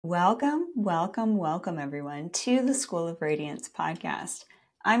Welcome everyone to the School of Radiance podcast.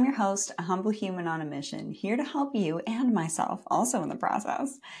 I'm your host, a humble human on a mission, here to help you and myself, also in the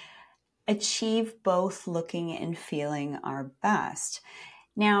process, achieve both looking and feeling our best.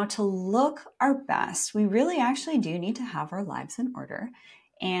 Now, to look our best, we really actually do need to have our lives in order.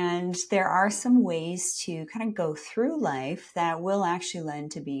 And there are some ways to kind of go through life that will actually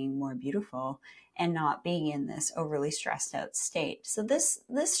lend to being more beautiful and not being in this overly stressed out state. So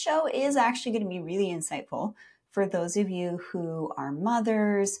this show is actually going to be really insightful for those of you who are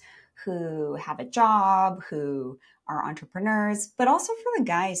mothers, who have a job, who are entrepreneurs, but also for the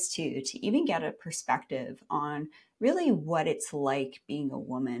guys too, to even get a perspective on really what it's like being a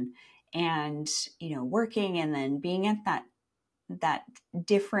woman and, working and then being at that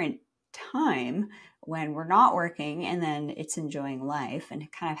different time when we're not working and then it's enjoying life,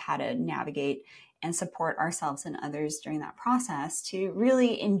 and kind of how to navigate and support ourselves and others during that process to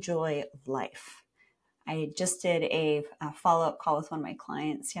really enjoy life. I just did a follow-up call with one of my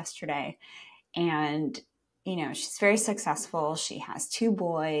clients yesterday, and she's very successful. She has 2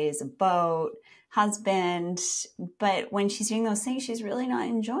 boys, a boat, husband, but when she's doing those things, she's really not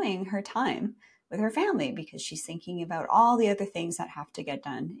enjoying her time with her family because she's thinking about all the other things that have to get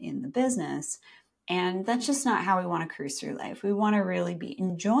done in the business. And that's just not how we want to cruise through life. We want to really be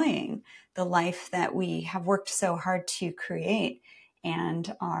enjoying the life that we have worked so hard to create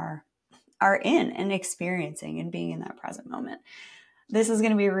and are in and experiencing and being in that present moment. This is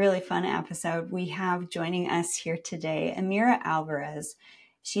going to be a really fun episode. We have joining us here today, Amira Alvarez.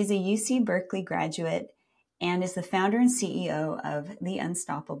 She's a UC Berkeley graduate and is the founder and CEO of The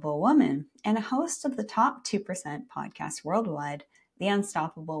Unstoppable Woman and a host of the top 2% podcast worldwide, The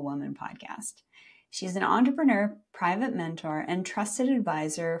Unstoppable Woman podcast. She's an entrepreneur, private mentor, and trusted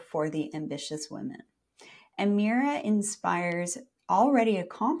advisor for the ambitious women. Amira inspires already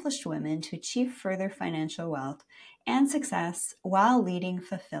accomplished women to achieve further financial wealth and success while leading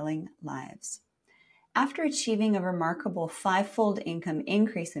fulfilling lives. After achieving a remarkable 5-fold income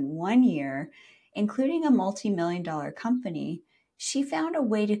increase in 1 year, including a multi-million-dollar company, she found a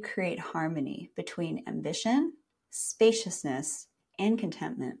way to create harmony between ambition, spaciousness, and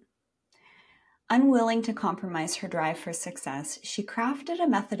contentment. Unwilling to compromise her drive for success, she crafted a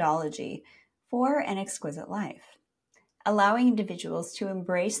methodology for an exquisite life, allowing individuals to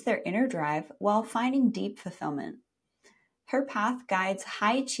embrace their inner drive while finding deep fulfillment. Her path guides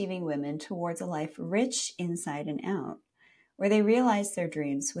high-achieving women towards a life rich inside and out, where they realize their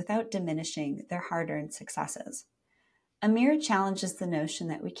dreams without diminishing their hard-earned successes. Amira challenges the notion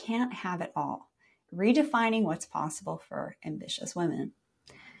that we can't have it all, redefining what's possible for ambitious women.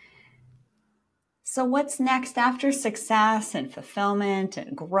 So what's next after success and fulfillment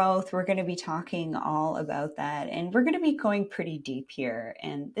and growth? We're going to be talking all about that, and we're going to be going pretty deep here.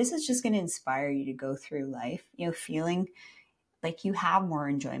 And this is just going to inspire you to go through life, feeling like you have more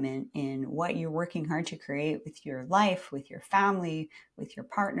enjoyment in what you're working hard to create with your life, with your family, with your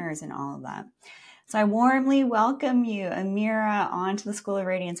partners, and all of that. So I warmly welcome you, Amira, onto the School of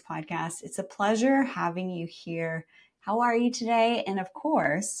Radiance podcast. It's a pleasure having you here. How are you today? And of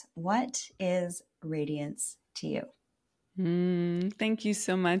course, what is radiance to you? Thank you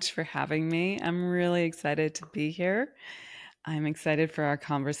so much for having me. I'm really excited to be here. I'm excited for our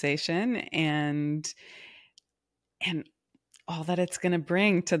conversation and all that it's going to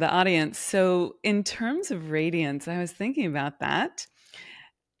bring to the audience. So in terms of radiance, I was thinking about that.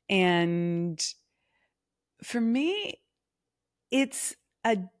 And for me, it's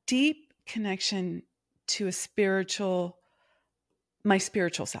a deep connection to my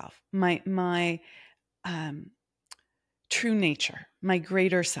spiritual self, my true nature, my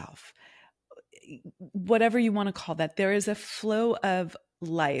greater self, whatever you want to call that. There is a flow of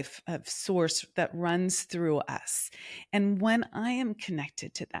life, of source that runs through us. And when I am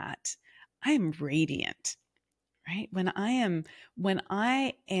connected to that, I am radiant, right? When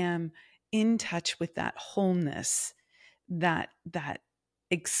I am in touch with that wholeness, that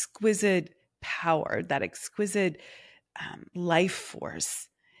exquisite power, that exquisite life force,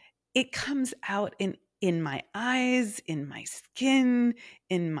 it comes out in my eyes, in my skin,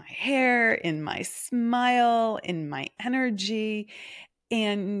 in my hair, in my smile, in my energy,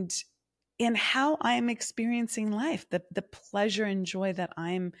 and in how I'm experiencing life, the pleasure and joy that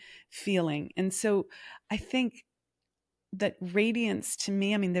I'm feeling. And so I think that radiance to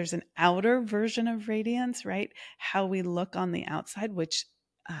me, there's an outer version of radiance, right? How we look on the outside, which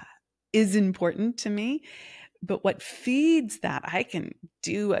is important to me. But what feeds that, I can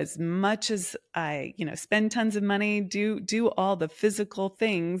do as much as I, spend tons of money, do all the physical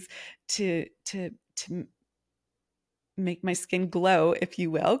things to make my skin glow, if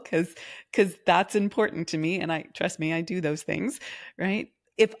you will, because that's important to me. And trust me, I do those things, right?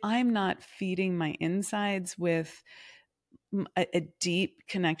 If I'm not feeding my insides with a deep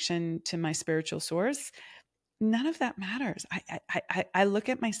connection to my spiritual source, none of that matters. I look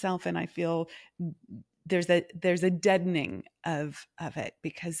at myself and I feel there's a deadening of it,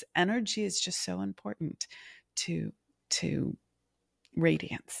 because energy is just so important to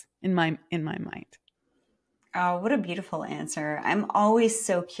radiance in my mind. Oh, what a beautiful answer. I'm always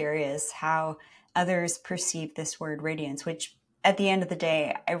so curious how others perceive this word radiance, which at the end of the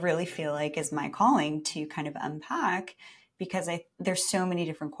day, I really feel like is my calling to kind of unpack, because there's so many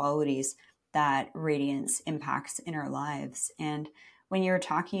different qualities that radiance impacts in our lives. And when you're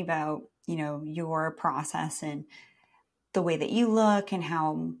talking about, your process and the way that you look and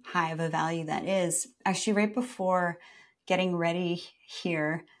how high of a value that is, actually right before getting ready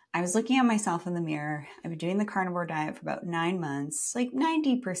here, I was looking at myself in the mirror. I've been doing the carnivore diet for about 9 months, like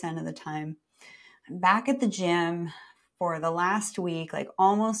 90% of the time. I'm back at the gym for the last week, like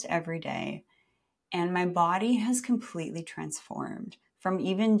almost every day. And my body has completely transformed from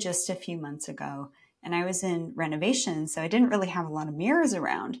even just a few months ago. And I was in renovation, so I didn't really have a lot of mirrors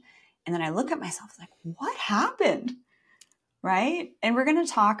around. And then I look at myself like, what happened? Right? And we're going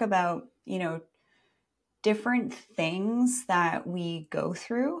to talk about, different things that we go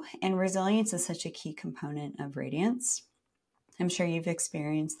through. And resilience is such a key component of radiance. I'm sure you've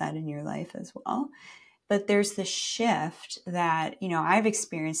experienced that in your life as well. But there's this shift that, I've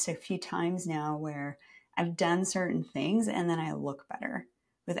experienced a few times now where I've done certain things and then I look better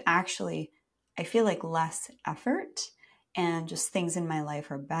with actually, I feel like less effort, and just things in my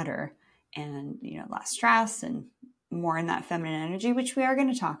life are better, and, less stress and more in that feminine energy, which we are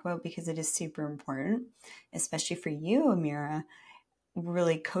going to talk about because it is super important, especially for you, Amira,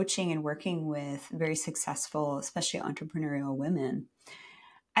 really coaching and working with very successful, especially entrepreneurial women.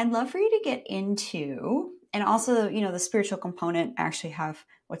 I'd love for you to get into, and also, the spiritual component. Actually have,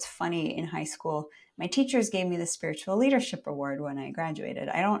 what's funny, in high school, my teachers gave me the Spiritual Leadership Award when I graduated.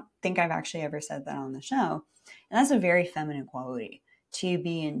 I don't think I've actually ever said that on the show. And that's a very feminine quality, to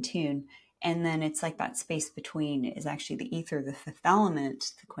be in tune. And then it's like that space between is actually the ether, the fifth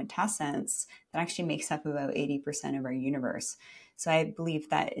element, the quintessence that actually makes up about 80% of our universe. So I believe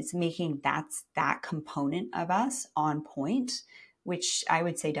that it's making that component of us on point, which I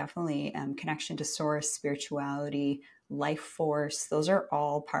would say definitely connection to source, spirituality, life force. Those are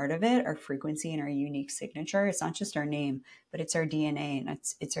all part of it, our frequency and our unique signature. It's not just our name, but it's our DNA, and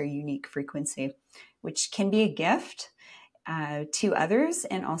it's our unique frequency, which can be a gift to others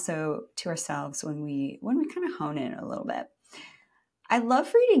and also to ourselves when we kind of hone in a little bit. I'd love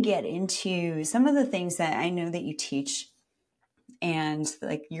for you to get into some of the things that I know that you teach and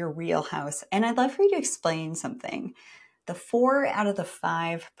like your wheelhouse. And I'd love for you to explain something. The 4 out of the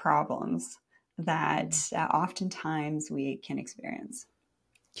 5 problems that oftentimes we can experience.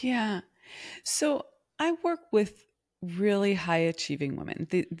 Yeah. So I work with really high achieving women,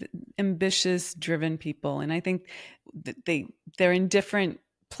 the ambitious, driven people. And I think that they're in different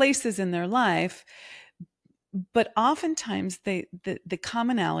places in their life, but oftentimes the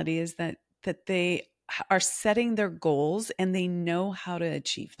commonality is that they are setting their goals and they know how to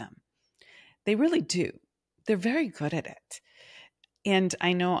achieve them. They really do. They're very good at it. And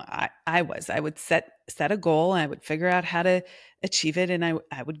I know I would set a goal and I would figure out how to achieve it, and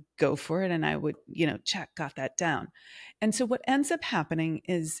I would go for it, and I would, check, got that down. And so what ends up happening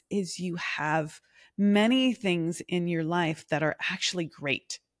is you have many things in your life that are actually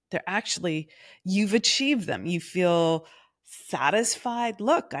great. They're actually, you've achieved them. You feel satisfied.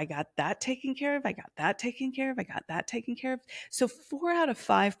 Look, I got that taken care of. I got that taken care of. I got that taken care of. So 4 out of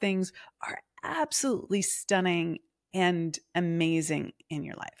 5 things are absolutely stunning and amazing in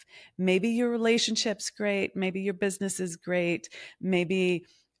your life. Maybe your relationship's great. Maybe your business is great. Maybe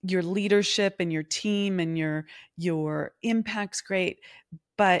your leadership and your team and your impact's great,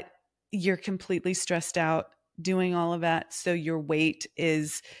 but you're completely stressed out doing all of that. So your weight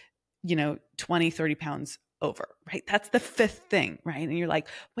is, 20, 30 pounds over, right? That's the 5th thing, right? And you're like,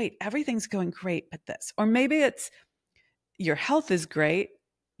 wait, everything's going great, but this. Or maybe it's your health is great,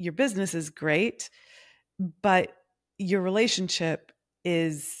 your business is great, but your relationship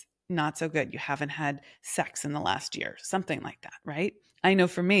is not so good. You haven't had sex in the last year, something like that, right? I know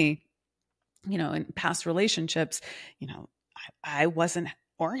for me, in past relationships, I wasn't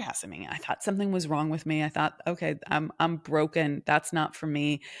orgasming. I thought something was wrong with me. I thought, okay, I'm broken. That's not for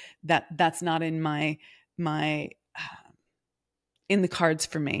me. That's not in my in the cards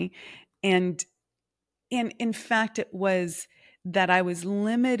for me. And in fact, it was that I was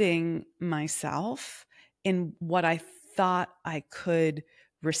limiting myself in what I thought I could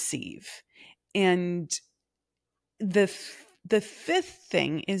receive. And the fifth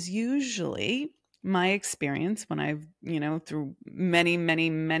thing is usually my experience when I've, through many, many,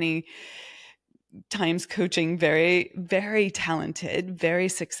 many times coaching very, very talented, very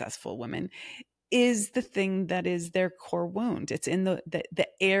successful women, is the thing that is their core wound. It's in the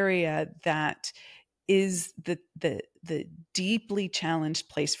area that is the deeply challenged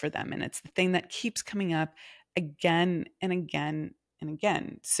place for them. And it's the thing that keeps coming up again and again and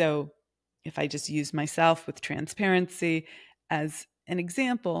again. So if I just use myself with transparency as an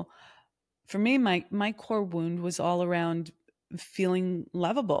example, for me, my core wound was all around feeling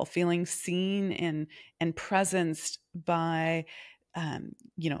lovable, feeling seen and presenced by,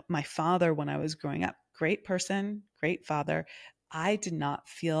 my father when I was growing up. Great person, great father. I did not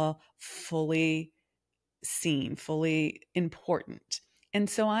feel fully seen, fully important. And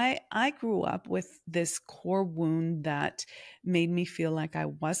so I grew up with this core wound that made me feel like I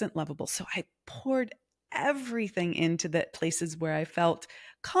wasn't lovable. So I poured everything into the places where I felt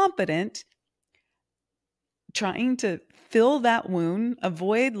competent, trying to fill that wound,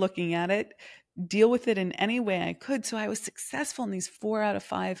 avoid looking at it, deal with it in any way I could. So I was successful in these 4 out of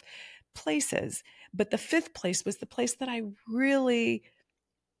 5 places. But the fifth place was the place that I really,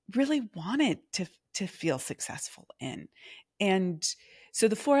 really wanted to feel successful in. And so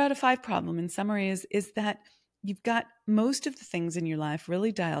the 4 out of 5 problem in summary is that you've got most of the things in your life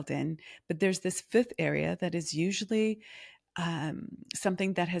really dialed in, but there's this fifth area that is usually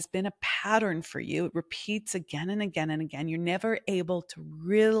something that has been a pattern for you. It repeats again and again and again. You're never able to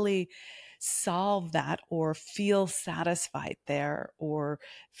really solve that or feel satisfied there or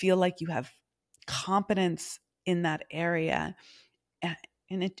feel like you have competence in that area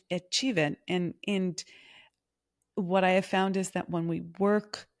and achieve it. And what I have found is that when we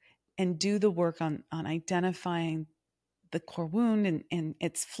work and do the work on identifying the core wound and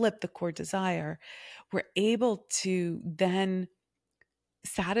it's flipped, the core desire, we're able to then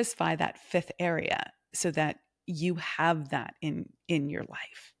satisfy that fifth area so that you have that in your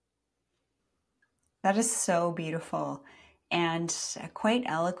life. That is so beautiful and quite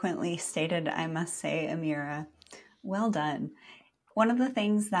eloquently stated, I must say, Amira. Well done. One of the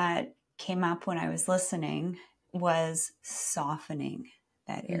things that came up when I was listening was softening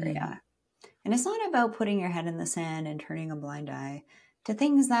that area. And it's not about putting your head in the sand and turning a blind eye to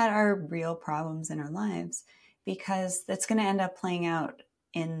things that are real problems in our lives, because that's going to end up playing out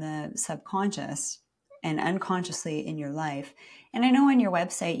in the subconscious and unconsciously in your life. And I know on your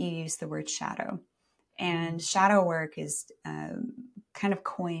website you use the word shadow. And shadow work is kind of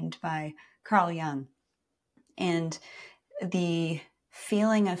coined by Carl Jung. And the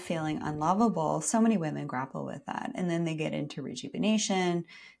feeling of feeling unlovable, so many women grapple with that. And then they get into rejuvenation.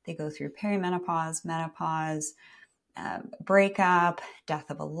 They go through perimenopause, menopause, breakup,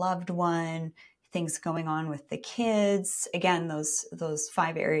 death of a loved one, things going on with the kids. Again, those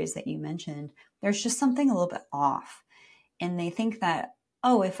 5 areas that you mentioned, there's just something a little bit off. And they think that,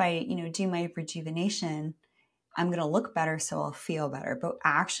 oh, if I, do my rejuvenation, I'm going to look better, so I'll feel better. But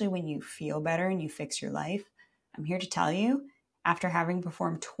actually, when you feel better and you fix your life, I'm here to tell you, after having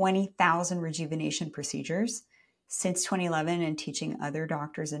performed 20,000 rejuvenation procedures since 2011 and teaching other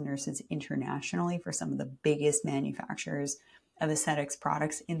doctors and nurses internationally for some of the biggest manufacturers of aesthetics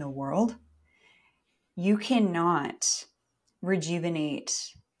products in the world, you cannot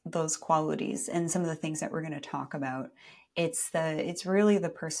rejuvenate those qualities and some of the things that we're going to talk about. It's really the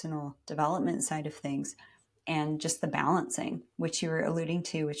personal development side of things and just the balancing, which you were alluding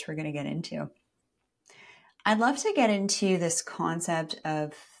to, which we're going to get into. I'd love to get into this concept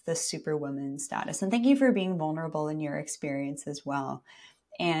of the superwoman status. And thank you for being vulnerable in your experience as well.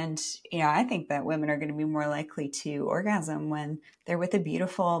 And, I think that women are going to be more likely to orgasm when they're with a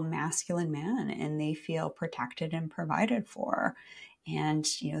beautiful masculine man and they feel protected and provided for. And,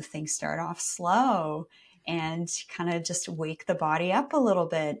 things start off slow and kind of just wake the body up a little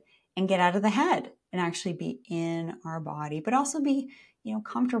bit and get out of the head and actually be in our body, but also be,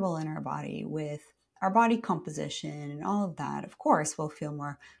 comfortable in our body with our body composition and all of that. Of course, we'll feel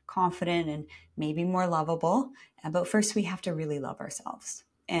more confident and maybe more lovable. But first, we have to really love ourselves.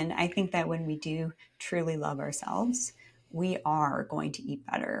 And I think that when we do truly love ourselves, we are going to eat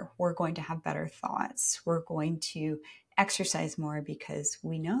better. We're going to have better thoughts. We're going to exercise more because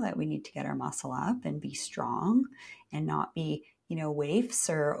we know that we need to get our muscle up and be strong and not be, waifs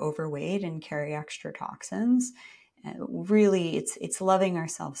or overweight and carry extra toxins. Really, it's loving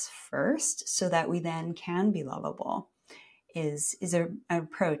ourselves first so that we then can be lovable is an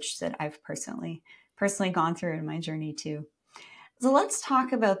approach that I've personally gone through in my journey too. So let's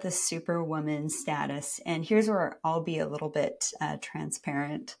talk about the superwoman status. And here's where I'll be a little bit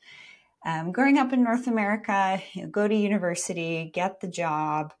transparent. Growing up in North America, go to university, get the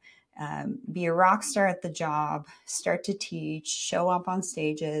job, be a rock star at the job, start to teach, show up on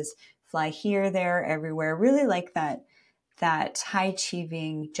stages, fly here, there, everywhere. Really like that high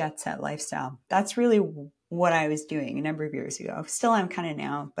achieving jet set lifestyle. That's really what I was doing a number of years ago. Still am kind of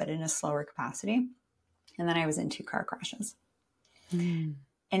now, but in a slower capacity. And then I was in 2 car crashes. And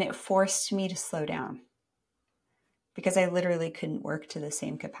it forced me to slow down because I literally couldn't work to the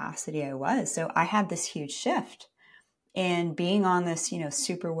same capacity I was. So I had this huge shift in being on this,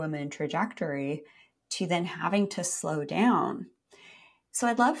 superwoman trajectory to then having to slow down. So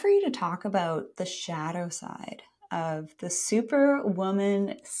I'd love for you to talk about the shadow side of the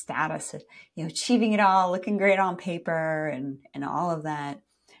superwoman status, achieving it all, looking great on paper and all of that.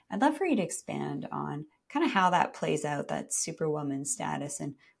 I'd love for you to expand on kind of how that plays out, that superwoman status,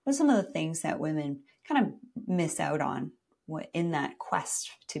 and what are some of the things that women kind of miss out on in that quest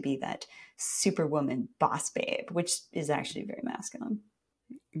to be that superwoman boss babe, which is actually very masculine.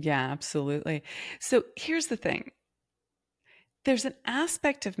 Yeah, absolutely. So here's the thing. There's an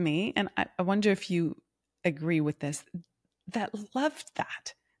aspect of me, and I wonder if you agree with this, that loved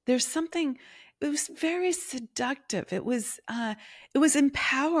that. There's something, it was very seductive. It was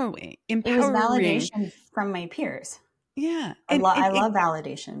empowering. It was validation from my peers. Yeah. I love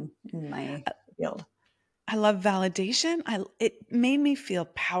validation in my field. I love validation. It made me feel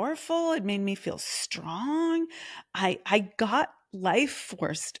powerful. It made me feel strong. I got life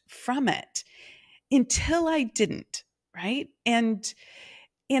forced from it until I didn't, right? And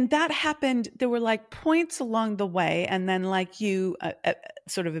that happened. There were like points along the way, and then like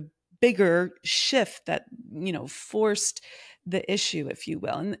sort of a bigger shift that forced the issue, if you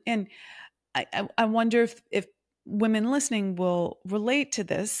will. And I wonder if women listening will relate to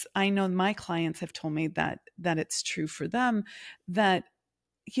this. I know my clients have told me that it's true for them, that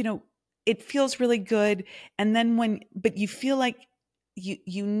it feels really good, and then but you feel like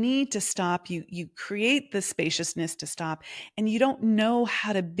you need to stop. You create the spaciousness to stop, and you don't know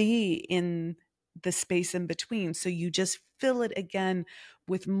how to be in the space in between. So you just fill it again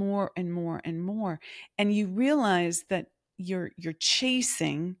with more and more and more. And you realize that you're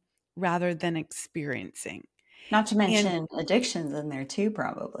chasing rather than experiencing. Not to mention addictions in there too,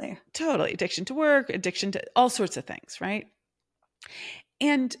 probably. Totally. Addiction to work, addiction to all sorts of things, right?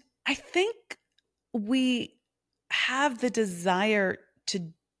 And I think we have the desire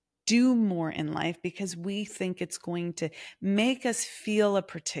to do more in life because we think it's going to make us feel a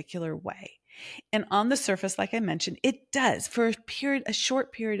particular way. And on the surface, like I mentioned, it does. For a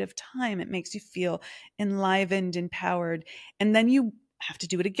short period of time, it makes you feel enlivened, empowered, and then you have to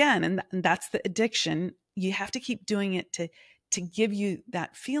do it again. And that's the addiction. You have to keep doing it to give you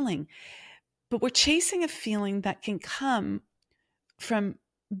that feeling. But we're chasing a feeling that can come from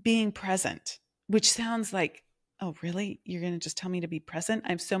being present, which sounds like, oh, really? You're going to just tell me to be present? I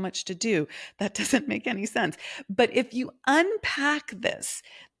have so much to do. That doesn't make any sense. But if you unpack this,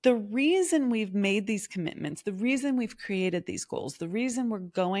 the reason we've made these commitments, the reason we've created these goals, the reason we're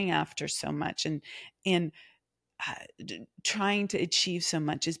going after so much and trying to achieve so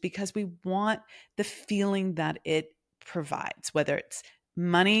much is because we want the feeling that it provides, whether it's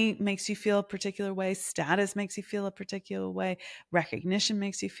money makes you feel a particular way, status makes you feel a particular way, recognition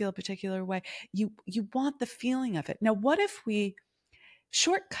makes you feel a particular way. You want the feeling of it. Now, what if we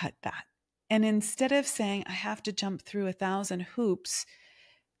shortcut that? And instead of saying, I have to jump through 1,000 hoops,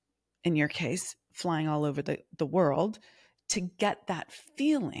 in your case, flying all over the world to get that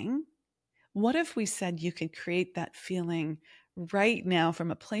feeling, what if we said you could create that feeling right now from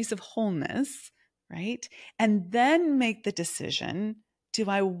a place of wholeness, right? And then make the decision, do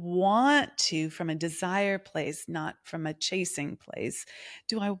I want to, from a desire place, not from a chasing place,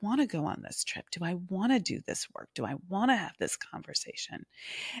 do I want to go on this trip? Do I want to do this work? Do I want to have this conversation?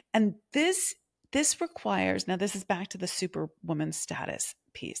 And this requires, now this is back to the superwoman status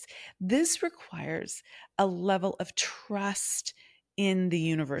piece. This requires a level of trust in the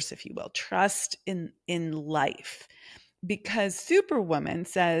universe, if you will, trust in life, because superwoman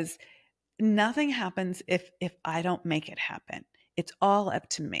says nothing happens if I don't make it happen. It's all up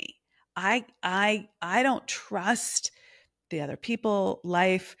to me. I don't trust the other people,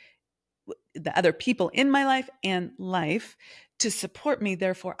 the other people in my life and life to support me.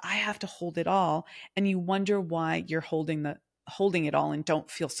 Therefore, I have to hold it all. And you wonder why you're holding it all and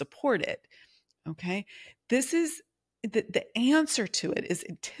don't feel supported. Okay. This is the answer to it is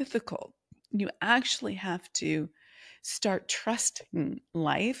antithetical. You actually have to start trusting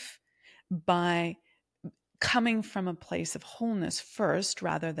life by coming from a place of wholeness first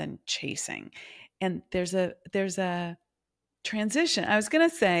rather than chasing. And there's a transition. I was going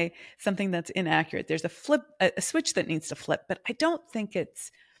to say something that's inaccurate. There's a switch that needs to flip, but I don't think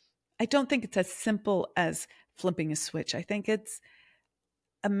it's as simple as flipping a switch. I think it's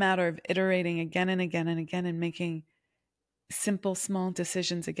a matter of iterating again and again and again and making simple, small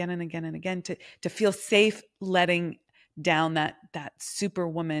decisions again and again and again to feel safe letting down that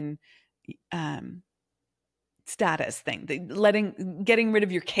superwoman status thing, getting rid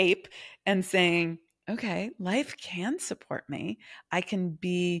of your cape and saying, okay, life can support me. I can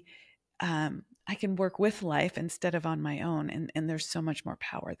work with life instead of on my own. And there's so much more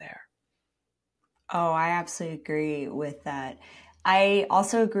power there. Oh, I absolutely agree with that. I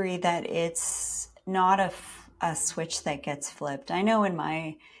also agree that it's not a switch that gets flipped. I know in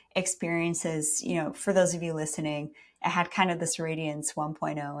my experiences, for those of you listening, I had kind of this Radiance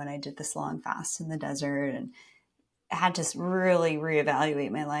 1.0 and I did this long fast in the desert and I had to really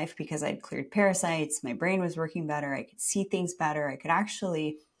reevaluate my life because I'd cleared parasites. My brain was working better. I could see things better. I could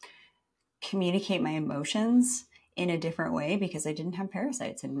actually communicate my emotions in a different way because I didn't have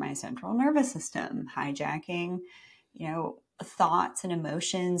parasites in my central nervous system, hijacking, thoughts and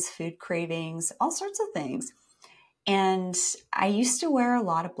emotions, food cravings, all sorts of things. And I used to wear a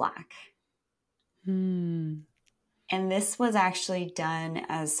lot of black. And this was actually done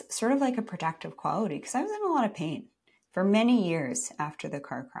as sort of like a protective quality because I was in a lot of pain for many years after the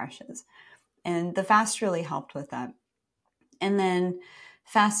car crashes. And the fast really helped with that. And then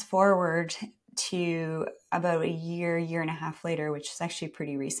fast forward to about a year and a half later, which is actually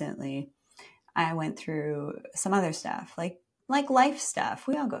pretty recently, I went through some other stuff, like life stuff.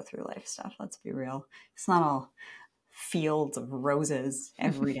 We all go through life stuff. Let's be real. It's not all fields of roses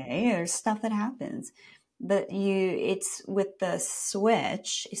every day. There's stuff that happens. But it's with the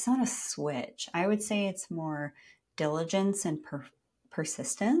switch, it's not a switch. I would say it's more diligence and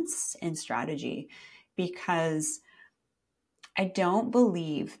persistence and strategy, because I don't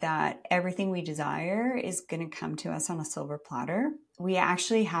believe that everything we desire is going to come to us on a silver platter. We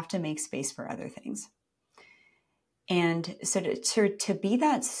actually have to make space for other things. And so to be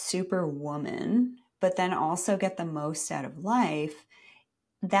that superwoman, but then also get the most out of life,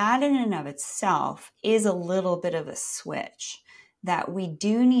 that in and of itself is a little bit of a switch that we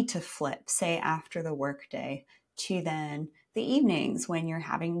do need to flip, say after the workday to then the evenings when you're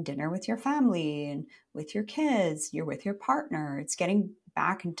having dinner with your family and with your kids, you're with your partner. It's getting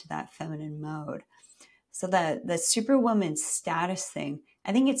back into that feminine mode. So the superwoman status thing,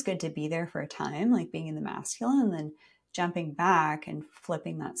 I think it's good to be there for a time, like being in the masculine and then jumping back and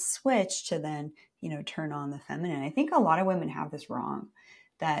flipping that switch to then, turn on the feminine. I think a lot of women have this wrong,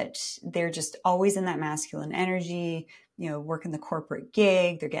 that they're just always in that masculine energy, working the corporate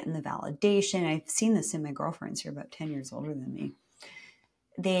gig, they're getting the validation. I've seen this in my girlfriends who are about 10 years older than me.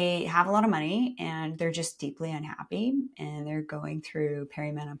 They have a lot of money and they're just deeply unhappy and they're going through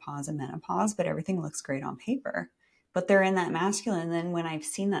perimenopause and menopause, but everything looks great on paper. But they're in that masculine. And then when I've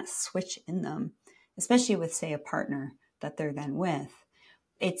seen that switch in them, especially with, say, a partner that they're then with,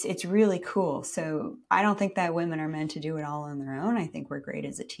 it's really cool. So I don't think that women are meant to do it all on their own. I think we're great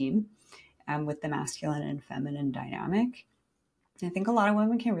as a team with the masculine and feminine dynamic. I think a lot of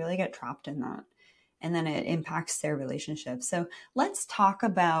women can really get trapped in that. And then it impacts their relationship. So let's talk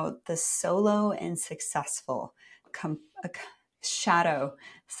about the solo and successful shadow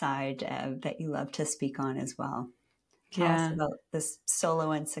side that you love to speak on as well. Tell us about this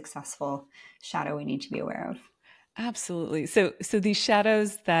solo and successful shadow we need to be aware of. Absolutely. So these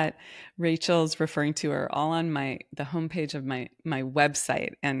shadows that Rachel's referring to are all on the homepage of my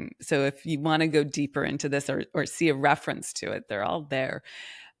website. And so if you want to go deeper into this or see a reference to it, they're all there.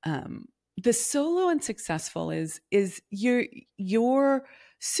 The solo and successful is you're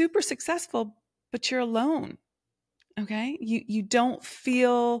super successful, but you're alone. Okay. You don't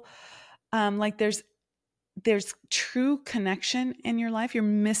feel like there's true connection in your life. You're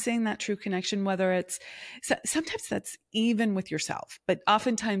missing that true connection, whether it's sometimes that's even with yourself, but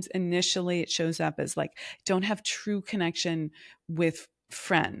oftentimes initially it shows up as like, don't have true connection with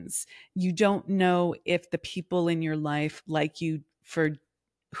friends. You don't know if the people in your life like you for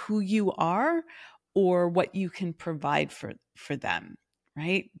who you are or what you can provide for them,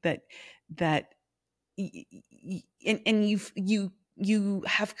 right? And you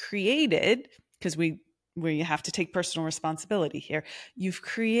have created, because where you have to take personal responsibility here, you've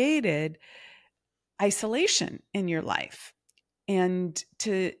created isolation in your life. And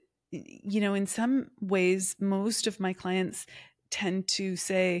in some ways, most of my clients tend to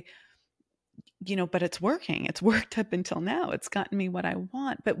say, but it's working. It's worked up until now. It's gotten me what I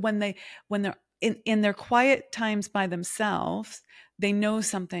want. But when they're in their quiet times by themselves, they know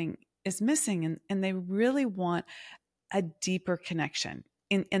something is missing, and they really want a deeper connection.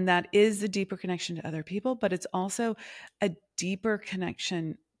 And that is a deeper connection to other people, but it's also a deeper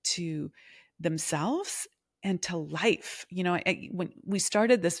connection to themselves and to life. When we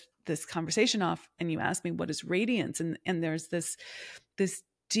started this conversation off, and you asked me what is radiance, and there's this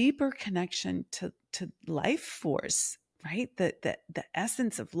deeper connection to life force, right? The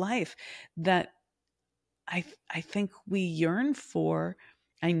essence of life that I think we yearn for.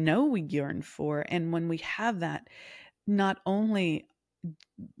 I know we yearn for, and when we have that, not only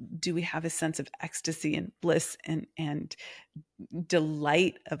do we have a sense of ecstasy and bliss and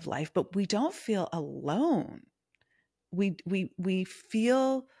delight of life, but we don't feel alone. We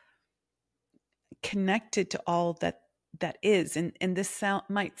feel connected to all that is. And this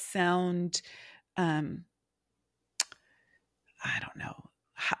might sound, I don't know,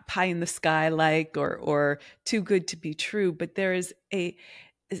 pie in the sky like, or too good to be true, but there is a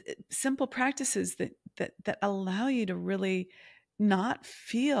simple practices that allow you to really not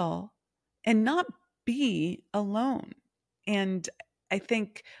feel and not be alone. And I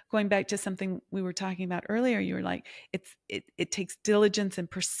think, going back to something we were talking about earlier, you were like, it takes diligence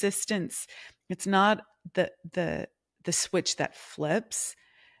and persistence. It's not the switch that flips.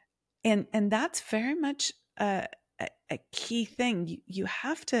 And that's very much a key thing. You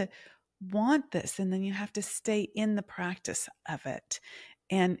have to want this, and then you have to stay in the practice of it.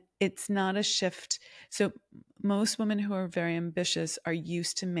 And it's not a shift. So most women who are very ambitious are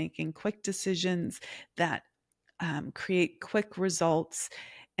used to making quick decisions that create quick results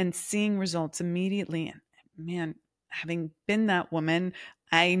and seeing results immediately. And man, having been that woman,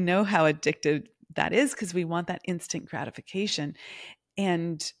 I know how addictive that is, because we want that instant gratification.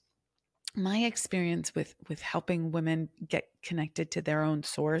 And my experience with helping women get connected to their own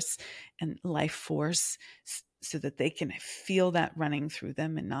source and life force, so that they can feel that running through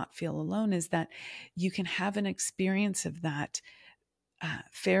them and not feel alone, is that you can have an experience of that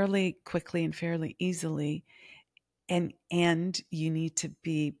fairly quickly and fairly easily. And you need to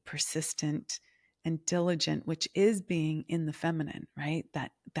be persistent and diligent, which is being in the feminine, right?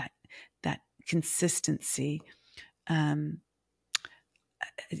 That consistency.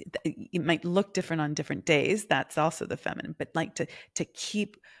 It might look different on different days. That's also the feminine, but like to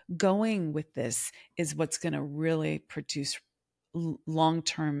keep going with this is what's going to really produce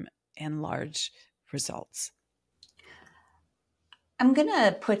long-term and large results. I'm going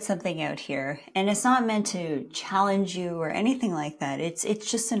to put something out here, and it's not meant to challenge you or anything like that. It's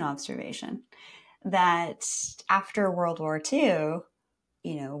just an observation that after World War II,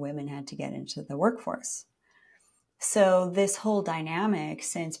 women had to get into the workforce. So this whole dynamic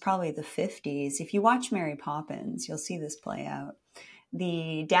since probably the 50s, if you watch Mary Poppins, you'll see this play out.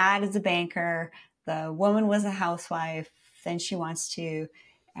 The dad is a banker, the woman was a housewife, then she wants to,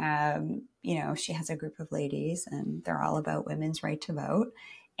 she has a group of ladies and they're all about women's right to vote.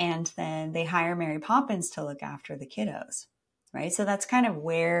 And then they hire Mary Poppins to look after the kiddos, right? So that's kind of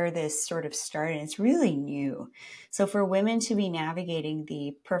where this sort of started. It's really new. So for women to be navigating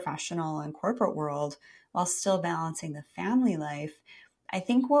the professional and corporate world while still balancing the family life, I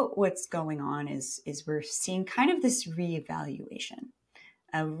think what's going on is we're seeing kind of this reevaluation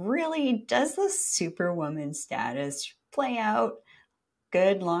of really, does the superwoman status play out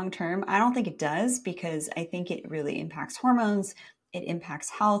good long term? I don't think it does, because I think it really impacts hormones, it impacts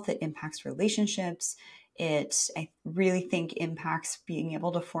health, it impacts relationships. I really think impacts being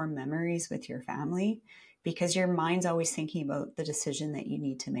able to form memories with your family, because your mind's always thinking about the decision that you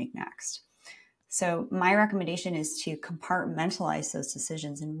need to make next. So my recommendation is to compartmentalize those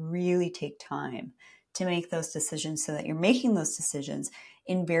decisions and really take time to make those decisions, so that you're making those decisions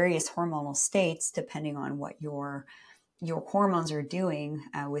in various hormonal states, depending on what your hormones are doing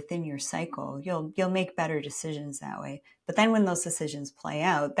within your cycle. You'll make better decisions that way. But then when those decisions play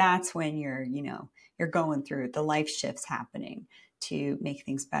out, that's when you're going through the life shifts happening to make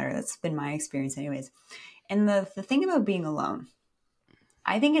things better. That's been my experience anyways. And the thing about being alone,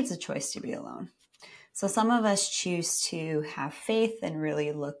 I think it's a choice to be alone. So some of us choose to have faith and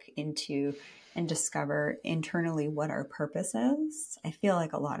really look into and discover internally what our purpose is. I feel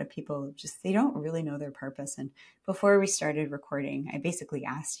like a lot of people they don't really know their purpose. And before we started recording, I basically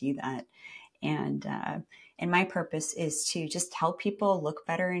asked you that. And my purpose is to just help people look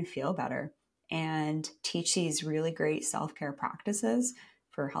better and feel better, and teach these really great self-care practices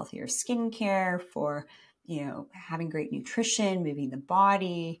for healthier skincare, for, having great nutrition, moving the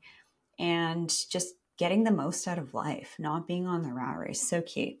body, and just getting the most out of life, not being on the rat race. So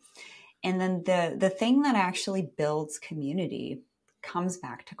key. And then the thing that actually builds community comes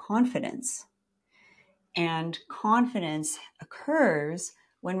back to confidence. And confidence occurs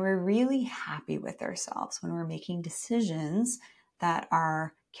when we're really happy with ourselves, when we're making decisions that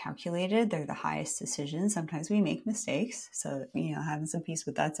are calculated. They're the highest decisions. Sometimes we make mistakes. So, having some peace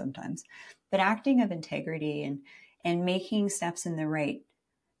with that sometimes. But acting of integrity and making steps in the right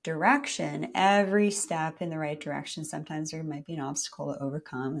direction, every step in the right direction. Sometimes there might be an obstacle to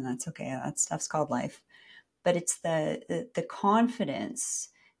overcome, and that's okay. That stuff's called life. But it's the confidence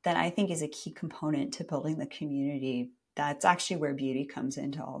that I think is a key component to building the community. That's actually where beauty comes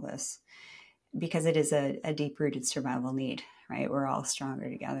into all this, because it is a deep-rooted survival need, right? We're all stronger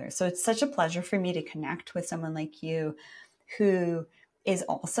together. So it's such a pleasure for me to connect with someone like you who is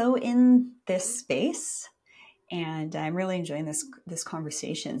also in this space. And I'm really enjoying this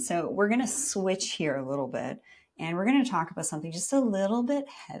conversation. So we're going to switch here a little bit, and we're going to talk about something just a little bit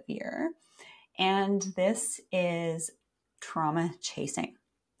heavier. And this is trauma chasing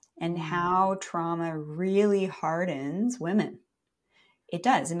and how trauma really hardens women. It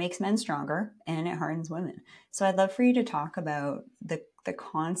does. It makes men stronger and it hardens women. So I'd love for you to talk about the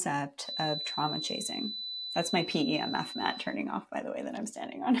concept of trauma chasing. That's my PEMF mat turning off, by the way, that I'm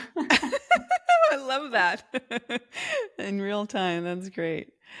standing on. I love that in real time. That's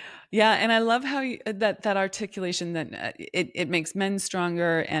great. Yeah, and I love how that articulation that it makes men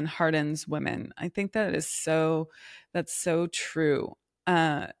stronger and hardens women. I think that's so true.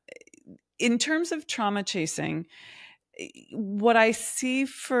 In terms of trauma chasing, what I see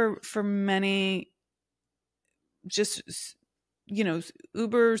for many just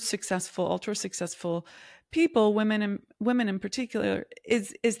uber successful, ultra successful people, women in particular,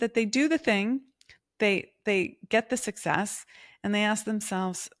 is that they do the thing, they get the success, and they ask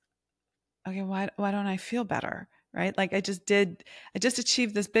themselves, okay, why don't I feel better? Right? Like I just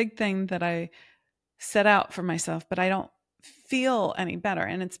achieved this big thing that I set out for myself, but I don't feel any better.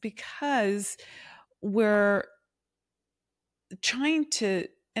 And it's because we're trying to,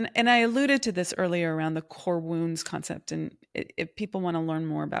 and I alluded to this earlier around the core wounds concept. And if people want to learn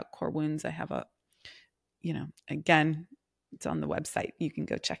more about core wounds, I have again, it's on the website. You can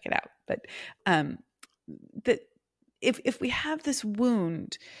go check it out. But that if we have this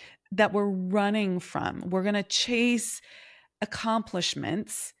wound that we're running from, we're going to chase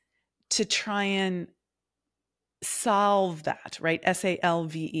accomplishments to try and solve that, right?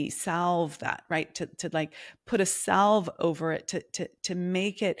 SALVE, solve that, right? To like put a salve over it to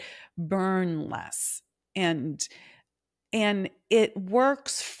make it burn less. And it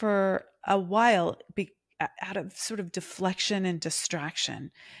works for a while out of sort of deflection and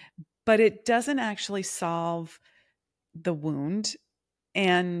distraction, but it doesn't actually solve the wound.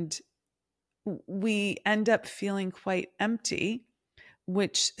 And we end up feeling quite empty,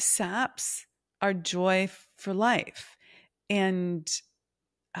 which saps our joy for life. And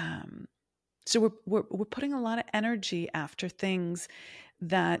so we're putting a lot of energy after things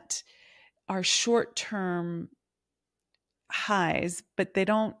that are short-term highs, but they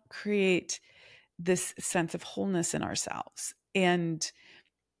don't create this sense of wholeness in ourselves. And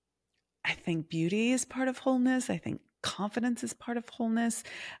I think beauty is part of wholeness. I think confidence is part of wholeness.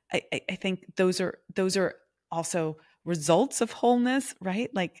 I think those are also results of wholeness, right?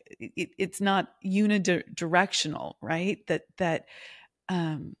 Like it's not unidirectional, right? That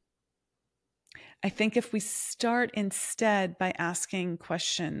I think if we start instead by asking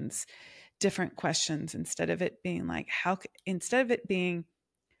different questions, instead of it being like, how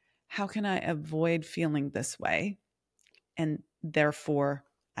can I avoid feeling this way? And therefore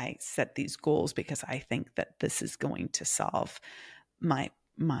I set these goals because I think that this is going to solve my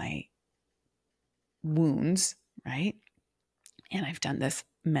wounds, right? And I've done this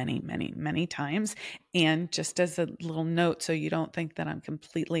many, many, many times. And just as a little note, so you don't think that I'm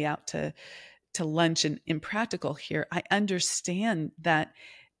completely out to lunch and impractical here, I understand that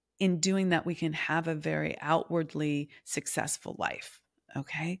in doing that, we can have a very outwardly successful life.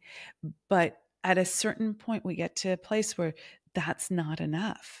 Okay. But at a certain point, we get to a place where that's not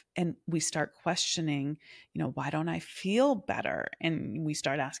enough. And we start questioning, why don't I feel better? And we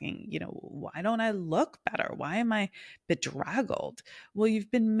start asking, why don't I look better? Why am I bedraggled? Well,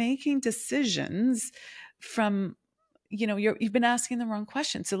 you've been making decisions from, you've been asking the wrong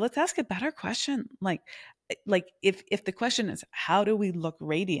question. So let's ask a better question. Like if the question is, how do we look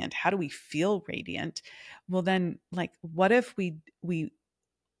radiant? How do we feel radiant? Well, then what if we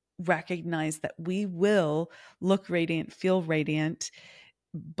recognize that we will look radiant, feel radiant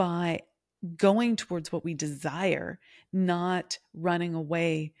by going towards what we desire, not running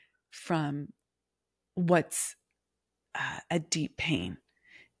away from what's a deep pain.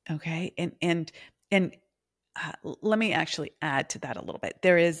 Okay. And let me actually add to that a little bit.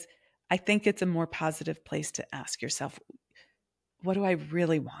 There is I think it's a more positive place to ask yourself, what do I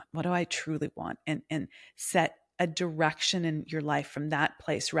really want? What do I truly want? And set a direction in your life from that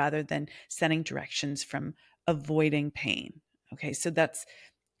place rather than setting directions from avoiding pain. Okay. So that's,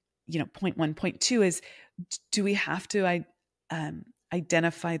 point one. Point two is, do we have to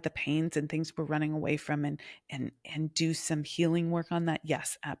identify the pains and things we're running away from and do some healing work on that?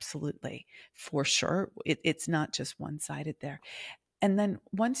 Yes, absolutely. For sure. It's not just one-sided there. And then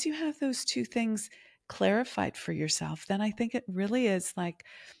once you have those two things clarified for yourself, then I think it really is like,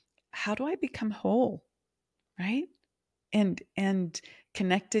 how do I become whole? Right. And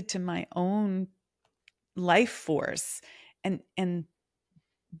connected to my own life force. And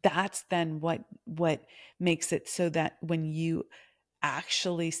that's then what makes it so that when you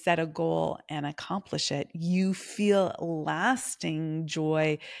actually set a goal and accomplish it, you feel lasting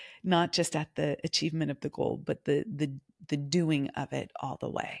joy, not just at the achievement of the goal, but the doing of it all the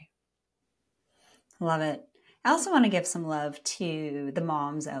way. Love it. I also want to give some love to the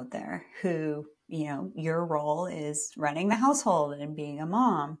moms out there who, your role is running the household and being a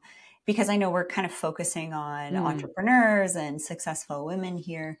mom, because I know we're kind of focusing on entrepreneurs and successful women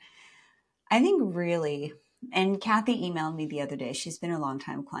here. I think really, and Kathy emailed me the other day. She's been a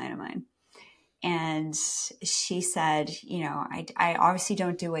longtime client of mine. And she said, I obviously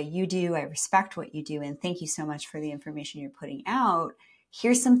don't do what you do. I respect what you do. And thank you so much for the information you're putting out.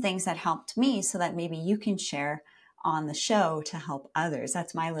 Here's some things that helped me so that maybe you can share on the show to help others.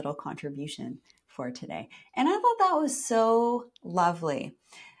 That's my little contribution for today. And I thought that was so lovely.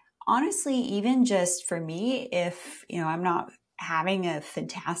 Honestly, even just for me, if, I'm not having a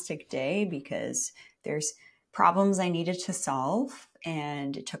fantastic day because there's problems I needed to solve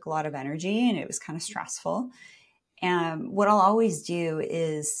and it took a lot of energy and it was kind of stressful. And what I'll always do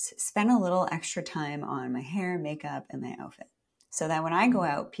is spend a little extra time on my hair, makeup, and my outfit. So that when I go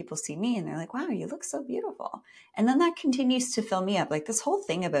out, people see me and they're like, wow, you look so beautiful. And then that continues to fill me up. Like, this whole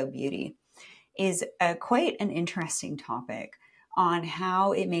thing about beauty is quite an interesting topic on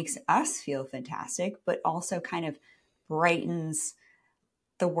how it makes us feel fantastic, but also kind of brightens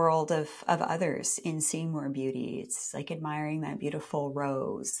the world of others in seeing more beauty. It's like admiring that beautiful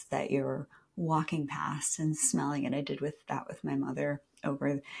rose that you're walking past and smelling it. I did that with my mother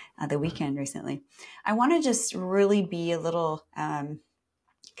over the weekend recently. I want to just really be a little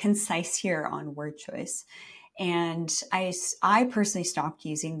concise here on word choice. And I personally stopped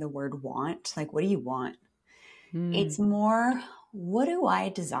using the word want. Like, what do you want? It's more, what do I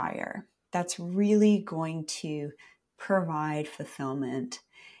desire that's really going to provide fulfillment?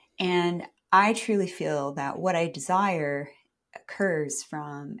 And I truly feel that what I desire occurs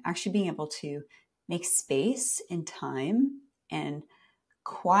from actually being able to make space and time and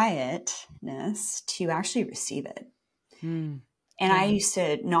quietness to actually receive it. And I used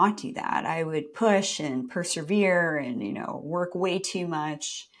to not do that. I would push and persevere and, work way too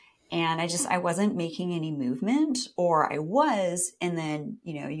much. And I wasn't making any movement, or I was. And then,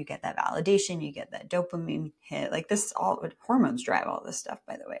 you get that validation, you get that dopamine hit. Like, this, all hormones drive all this stuff,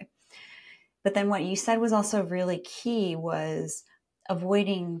 by the way. But then what you said was also really key, was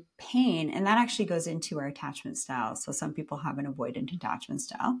avoiding pain. And that actually goes into our attachment style. So some people have an avoidant attachment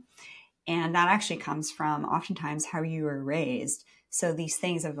style. And that actually comes from oftentimes how you were raised. So these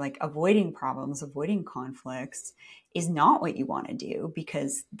things of like avoiding problems, avoiding conflicts is not what you want to do,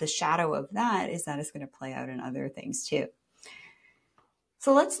 because the shadow of that is that it's going to play out in other things too.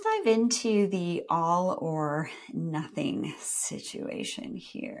 So let's dive into the all or nothing situation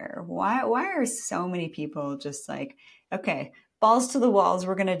here. Why are so many people just like, okay, balls to the walls,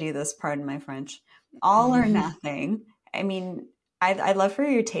 we're going to do this, pardon my French, all or nothing? I mean, I'd love for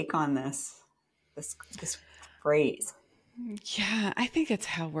your take on this phrase. Yeah, I think it's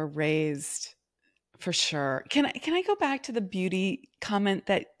how we're raised, for sure. Can I go back to the beauty comment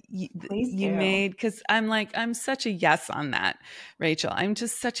that you made? Because I'm such a yes on that, Rachel. I'm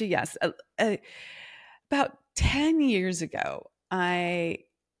just such a yes. About 10 years ago,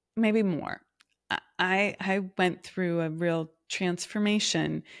 maybe more, I went through a real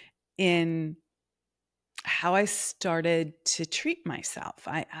transformation in how I started to treat myself.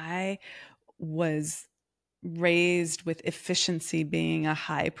 I was raised with efficiency being a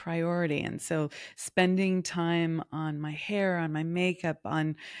high priority. And so spending time on my hair, on my makeup,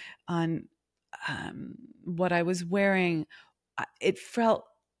 on what I was wearing, it felt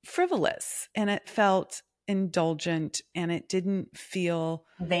frivolous and it felt indulgent and it didn't feel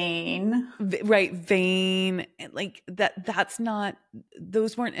vain. Vain. Like that's not,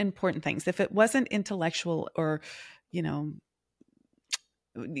 those weren't important things. If it wasn't intellectual or,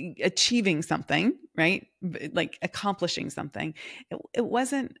 achieving something, right? Like accomplishing something, it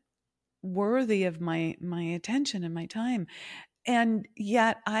wasn't worthy of my attention and my time. And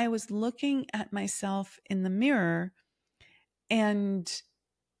yet I was looking at myself in the mirror and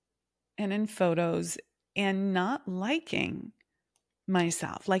in photos and not liking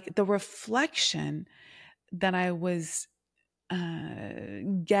myself. Like the reflection that I was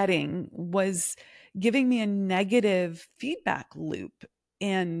getting was giving me a negative feedback loop.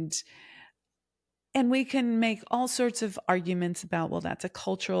 And we can make all sorts of arguments about, well, that's a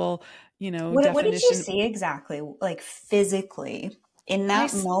cultural, What did you definition. see exactly, like physically in I,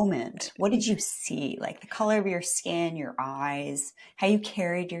 that moment? What did you see? Like the color of your skin, your eyes, how you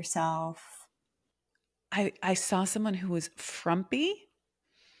carried yourself? I saw someone who was frumpy.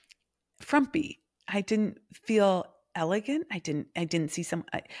 I didn't feel elegant. I didn't see some,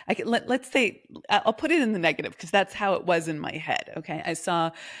 let's say, I'll put it in the negative because that's how it was in my head. Okay. I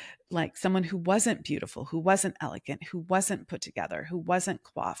saw like someone who wasn't beautiful, who wasn't elegant, who wasn't put together, who wasn't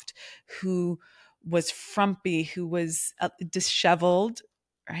coiffed, who was frumpy, who was disheveled,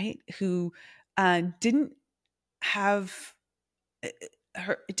 right? Who didn't have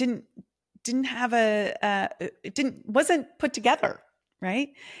her didn't have it didn't wasn't put together, right?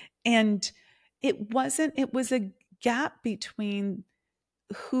 And it was a gap between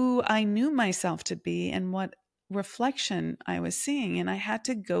who I knew myself to be and what reflection I was seeing. And I had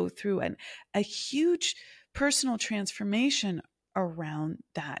to go through a huge personal transformation around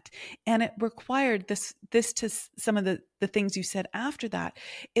that. And it required this to some of the things you said after that.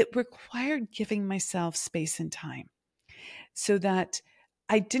 It required giving myself space and time so that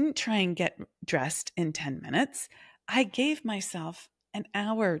I didn't try and get dressed in 10 minutes. I gave myself an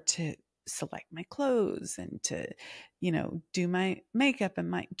hour to select my clothes and to, do my makeup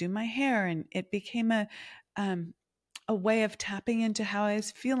and do my hair. And it became a way of tapping into how I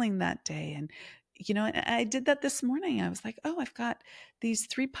was feeling that day. And, and I did that this morning. I was like, oh, I've got these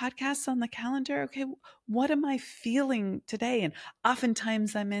 3 podcasts on the calendar. Okay, what am I feeling today? And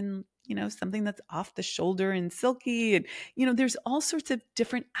oftentimes I'm in, something that's off the shoulder and silky. And, there's all sorts of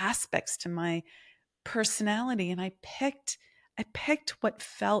different aspects to my personality. And I picked what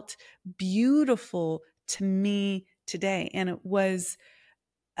felt beautiful to me today. And it was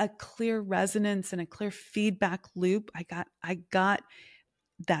a clear resonance and a clear feedback loop. I got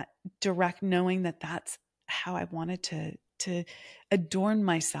that direct knowing that that's how I wanted to adorn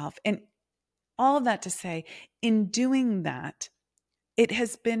myself. And all of that to say, in doing that, it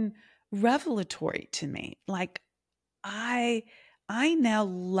has been revelatory to me. Like I now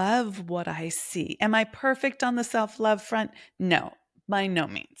love what I see. Am I perfect on the self-love front? No, by no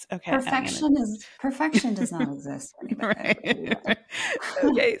means. Okay. Perfection does not exist for anybody. Right.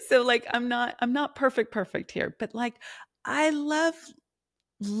 Okay. So like I'm not perfect here, but like I love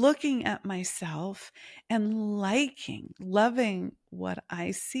looking at myself and loving what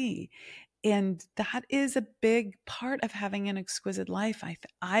I see. And that is a big part of having an exquisite life.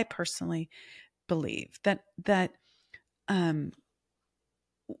 I personally believe that um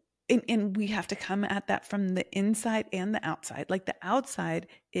and we have to come at that from the inside and the outside. Like the outside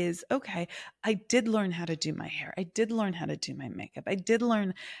is, okay, I did learn how to do my hair. I did learn how to do my makeup. I did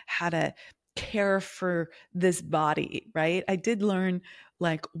learn how to care for this body, right? I did learn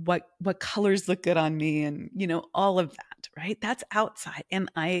like what colors look good on me and, all of that, right? That's outside. And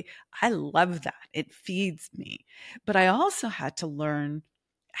I love that. It feeds me. But I also had to learn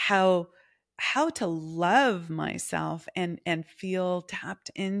how to love myself and feel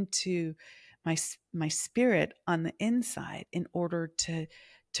tapped into my spirit on the inside in order to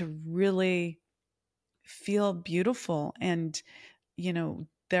really feel beautiful. And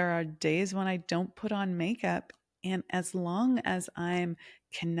there are days when I don't put on makeup, and as long as I'm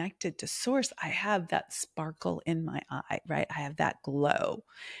connected to source, I have that sparkle in my eye, right? I have that glow.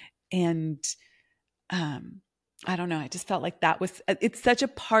 And I don't know. I just felt like it's such a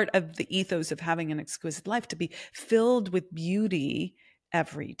part of the ethos of having an exquisite life, to be filled with beauty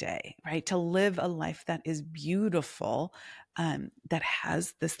every day, right? To live a life that is beautiful, that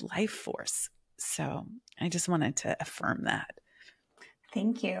has this life force. So I just wanted to affirm that.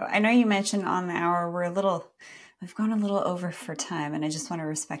 Thank you. I know you mentioned on the hour, we've gone a little over for time, and I just want to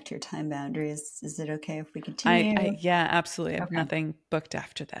respect your time boundaries. Is it okay if we continue? Yeah, absolutely. I have nothing booked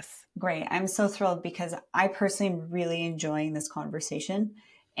after this. Great. I'm so thrilled because I personally am really enjoying this conversation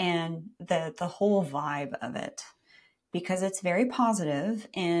and the whole vibe of it, because it's very positive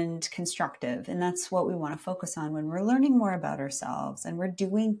and constructive. And that's what we want to focus on when we're learning more about ourselves and we're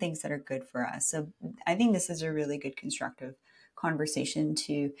doing things that are good for us. So I think this is a really good constructive conversation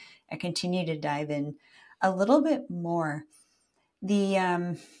to continue to dive in a little bit more.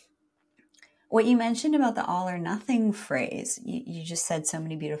 What you mentioned about the all or nothing phrase, you just said so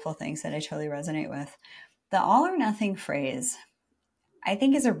many beautiful things that I totally resonate with. The all or nothing phrase, I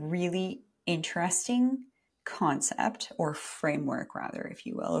think, is a really interesting concept, or framework rather, if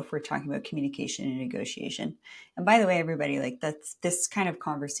you will, if we're talking about communication and negotiation. And by the way, everybody, like, that's this kind of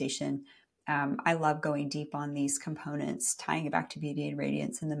conversation. I love going deep on these components, tying it back to beauty and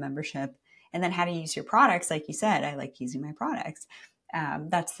radiance and the membership, and then how to use your products. Like you said, I like using my products.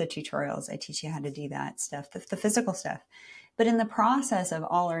 That's the tutorials. I teach you how to do that stuff, the physical stuff. But in the process of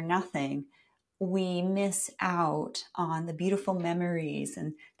all or nothing, we miss out on the beautiful memories.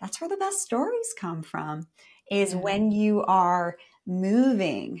 And that's where the best stories come from, is when you are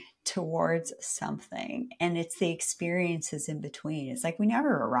moving towards something and it's the experiences in between. It's like we never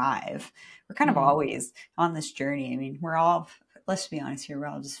arrive. We're kind of always on this journey. I mean, we're all, let's be honest here, we're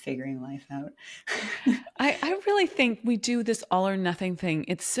all just figuring life out. I really think we do this all or nothing thing.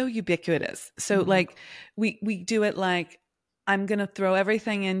 It's so ubiquitous. So like we do it like, I'm going to throw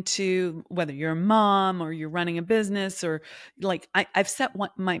everything into, whether you're a mom or you're running a business, or like I've set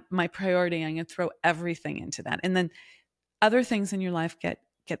my priority. I'm going to throw everything into that. And then other things in your life get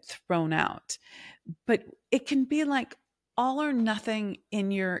thrown out. But it can be like all or nothing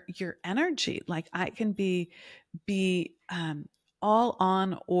in your energy. Like I can be all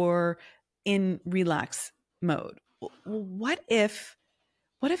on or in relax mode. What if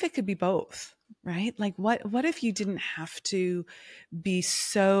it could be both, right? Like what if you didn't have to be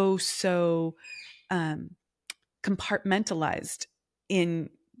so compartmentalized in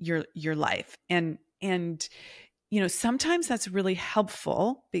your life? And sometimes that's really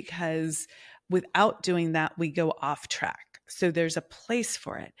helpful, because without doing that, we go off track. So there's a place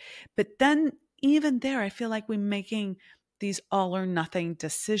for it. But then even there, I feel like we're making these all or nothing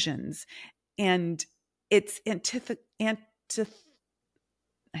decisions, and it's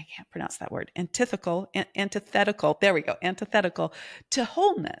I can't pronounce that word. Antithetical. There we go. Antithetical to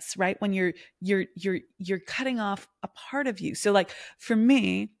wholeness, right? When you're cutting off a part of you. So like for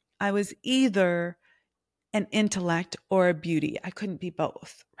me, I was either an intellect or a beauty. I couldn't be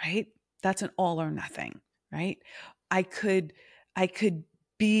both, right? That's an all or nothing, right? I could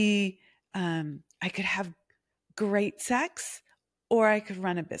be, I could have great sex, or I could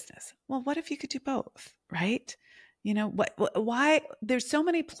run a business. Well, what if you could do both, right? Why there's so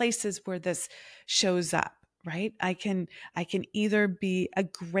many places where this shows up, right? I can either be a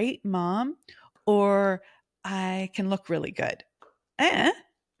great mom, or I can look really good.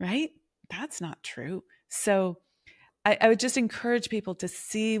 Right? That's not true. So I would just encourage people to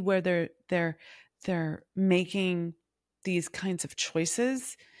see where they're making these kinds of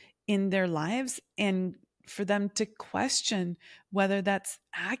choices in their lives, and for them to question whether that's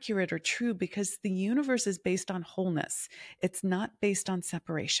accurate or true, because the universe is based on wholeness. It's not based on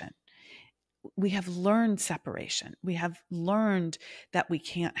separation. We have learned separation. We have learned that we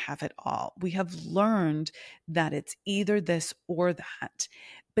can't have it all. We have learned that it's either this or that.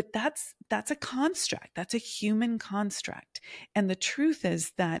 But that's a construct. That's a human construct. And the truth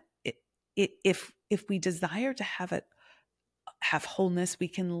is that if we desire to have wholeness, we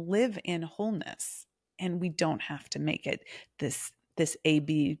can live in wholeness, and we don't have to make it this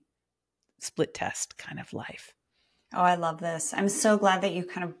A-B split test kind of life. Oh, I love this. I'm so glad that you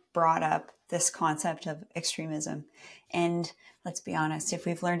kind of brought up this concept of extremism. And let's be honest, if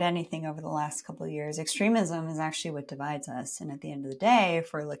we've learned anything over the last couple of years, extremism is actually what divides us. And at the end of the day,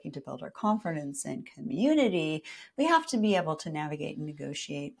 if we're looking to build our confidence and community, we have to be able to navigate and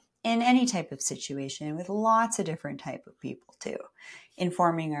negotiate in any type of situation with lots of different type of people too,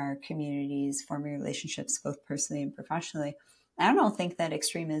 informing our communities, forming relationships, both personally and professionally. I don't think that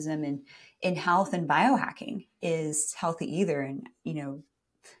extremism in health and biohacking is healthy either. And,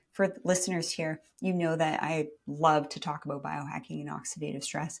 for listeners here, that I love to talk about biohacking and oxidative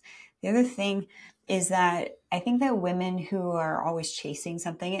stress. The other thing is that I think that women who are always chasing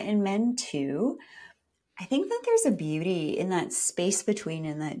something, and men too, I think that there's a beauty in that space between,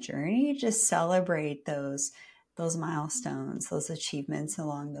 in that journey. Just celebrate those milestones, those achievements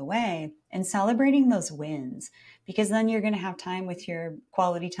along the way, and celebrating those wins, because then you're going to have time with your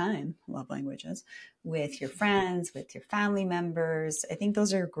quality time, love languages, with your friends, with your family members. I think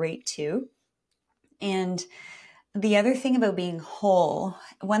those are great too. And the other thing about being whole,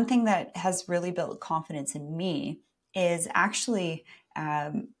 one thing that has really built confidence in me is actually,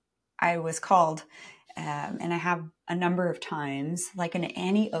 I was called, and I have a number of times, like an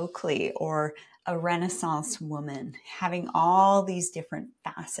Annie Oakley or a Renaissance woman, having all these different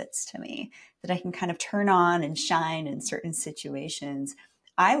facets to me that I can kind of turn on and shine in certain situations.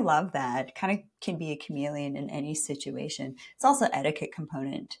 I love that. Kind of can be a chameleon in any situation. It's also etiquette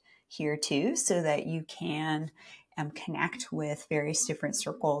component here too, so that you can connect with various different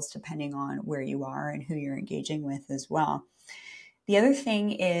circles depending on where you are and who you're engaging with as well. The other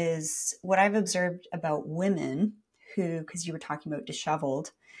thing is what I've observed about women who, because you were talking about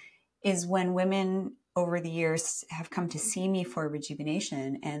disheveled, is when women over the years have come to see me for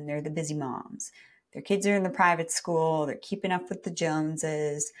rejuvenation and they're the busy moms. Their kids are in the private school, they're keeping up with the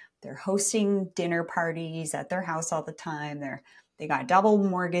Joneses, they're hosting dinner parties at their house all the time, they got double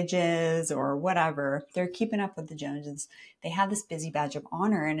mortgages or whatever. They're keeping up with the Joneses. They have this busy badge of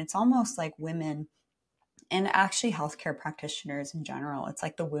honor, and it's almost like women and actually healthcare practitioners in general. It's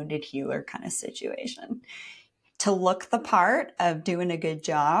like the wounded healer kind of situation. To look the part of doing a good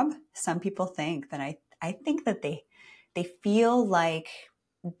job, some people think that I think that they feel like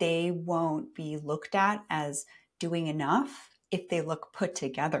they won't be looked at as doing enough if they look put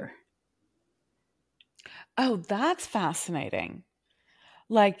together. Oh, that's fascinating.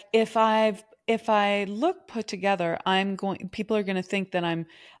 Like if I look put together, people are going to think that I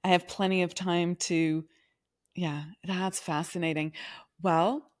have plenty of time to, yeah, that's fascinating.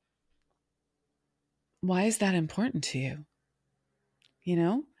 Well, why is that important to you? You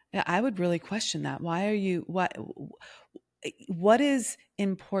know, I would really question that. What is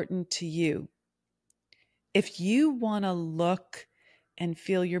important to you? If you want to look and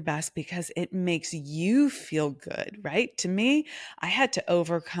feel your best because it makes you feel good, right? To me, I had to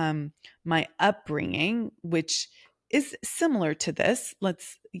overcome my upbringing, which is similar to this.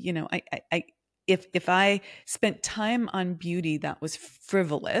 If I spent time on beauty that was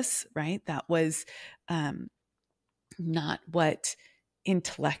frivolous, right? That was not what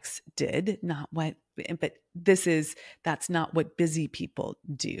intellects did, but that's not what busy people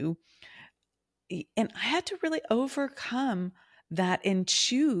do. And I had to really overcome that and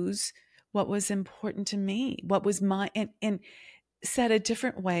choose what was important to me, what was and said a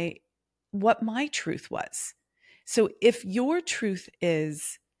different way, what my truth was. So if your truth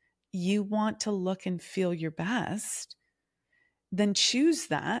is you want to look and feel your best, then choose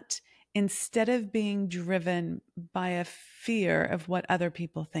that instead of being driven by a fear of what other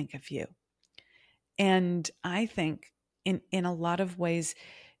people think of you. And I think in a lot of ways,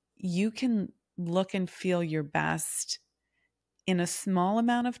 you can look and feel your best in a small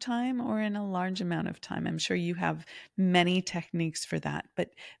amount of time or in a large amount of time. I'm sure you have many techniques for that.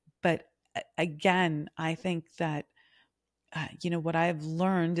 But again, I think that what I've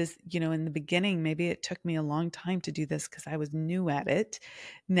learned is, in the beginning, maybe it took me a long time to do this because I was new at it.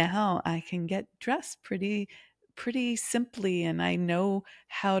 Now I can get dressed pretty simply, and I know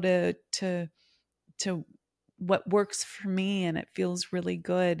how to what works for me, and it feels really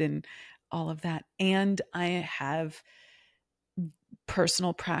good and all of that. And I have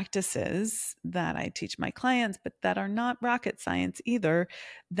personal practices that I teach my clients, but that are not rocket science either,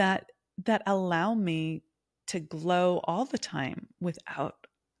 that allow me to glow all the time without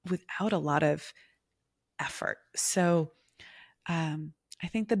a lot of effort. So I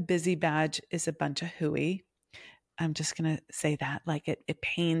think the busy badge is a bunch of hooey. I'm just going to say that. Like it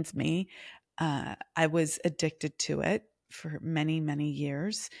pains me. I was addicted to it for many, many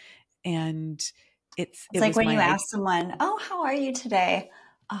years. And it like was when you my, ask someone, "Oh, how are you today?"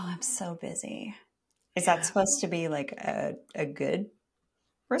 "Oh, I'm so busy." Is that yeah, supposed to be like a good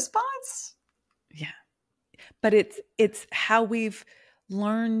response? yeah. But it's how we've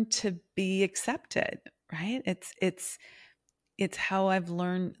learned to be accepted, right? It's how I've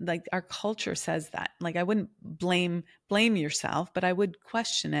learned, like our culture says that. Like I wouldn't blame yourself, but I would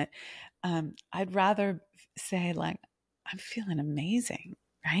question it. I'd rather say like, I'm feeling amazing,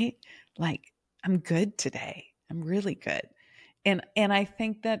 right? Like I'm good today. I'm really good. And I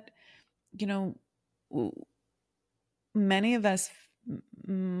think that, you know, many of us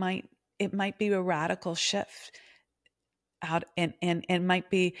might, it might be a radical shift out and might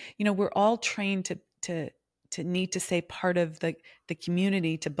be, we're all trained to need to say part of the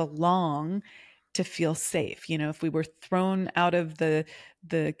community to belong, to feel safe. If we were thrown out of the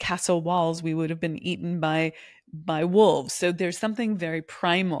castle walls, we would have been eaten by wolves. So there's something very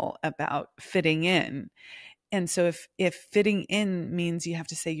primal about fitting in. And so if fitting in means you have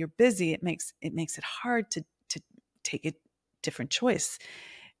to say you're busy, it makes it hard to take a different choice.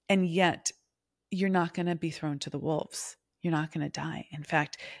 And yet you're not going to be thrown to the wolves. You're not going to die. In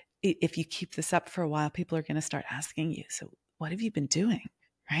fact, if you keep this up for a while, people are going to start asking you, so what have you been doing?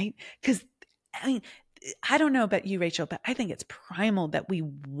 Right? Because I mean, I don't know about you, Rachel, but I think it's primal that we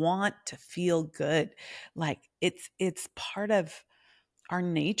want to feel good. Like it's part of our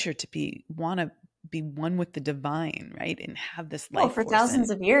nature to want to be one with the divine, right? And have this Well, life for force thousands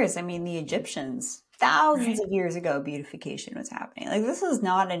in, of years, I mean, the Egyptians, thousands right? of years ago, beautification was happening. Like, this is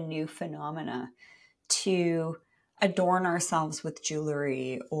not a new phenomena to adorn ourselves with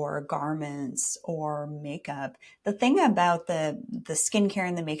jewelry or garments or makeup. The thing about the skincare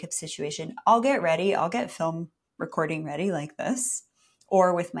and the makeup situation, I'll get ready, I'll get film recording ready like this,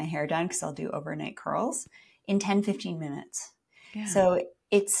 or with my hair done because I'll do overnight curls in 10-15 minutes. Yeah. So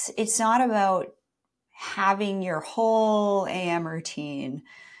it's not about having your whole AM routine,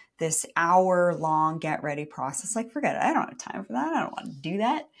 this hour long get ready process. Like, forget it. I don't have time for that. I don't want to do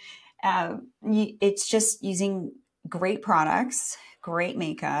that. It's just using great products, great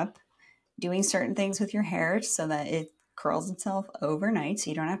makeup, doing certain things with your hair so that it curls itself overnight so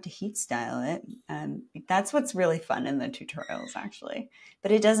you don't have to heat style it. That's what's really fun in the tutorials, actually.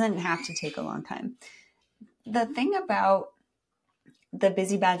 But it doesn't have to take a long time. The thing about the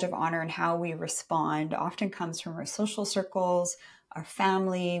busy badge of honor and how we respond often comes from our social circles, our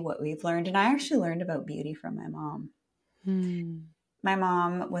family, what we've learned. And I actually learned about beauty from my mom. My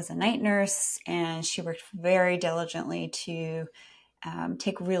mom was a night nurse and she worked very diligently to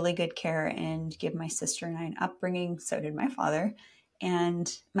take really good care and give my sister and I an upbringing. So did my father.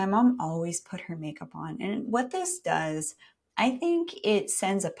 And my mom always put her makeup on. And what this does, I think it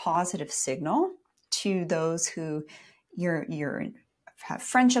sends a positive signal to those who you're have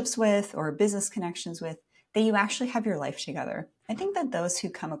friendships with or business connections with, that you actually have your life together. I think that those who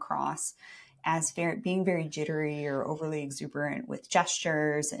come across as being very jittery or overly exuberant with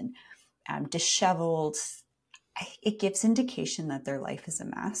gestures and disheveled, it gives indication that their life is a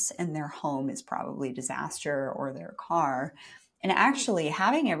mess and their home is probably disaster, or their car. And actually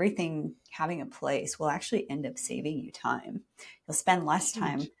having everything having a place will actually end up saving you time. You'll spend less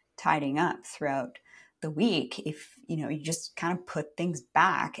time tidying up throughout the week if you just kind of put things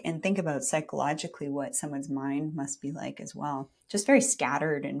back and think about psychologically what someone's mind must be like as well. Just very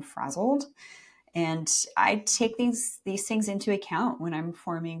scattered and frazzled. And I take these things into account when I'm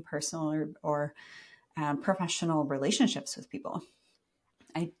forming personal or professional relationships with people.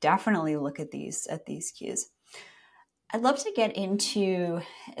 I definitely look at these cues. I'd love to get into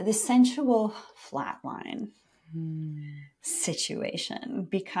the sensual flatline situation,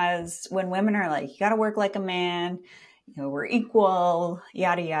 because when women are like, you got to work like a man, we're equal,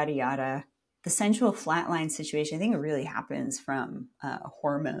 yada, yada, yada. The sensual flatline situation, I think it really happens from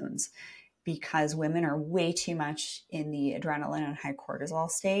hormones, because women are way too much in the adrenaline and high cortisol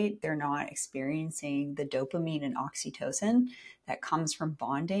state. They're not experiencing the dopamine and oxytocin that comes from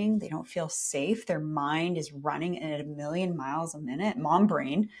bonding. They don't feel safe. Their mind is running at 1,000,000 miles a minute. Mom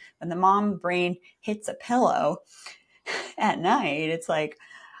brain. When the mom brain hits a pillow at night, it's like,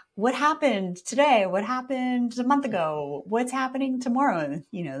 what happened today? What happened a month ago? What's happening tomorrow?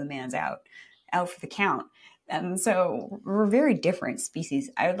 The man's out for the count. And so we're very different species.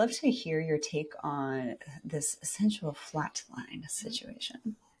 I would love to hear your take on this essential flatline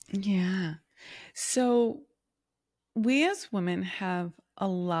situation. Yeah. So we as women have a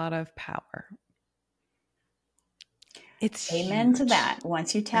lot of power. It's Amen to huge, that.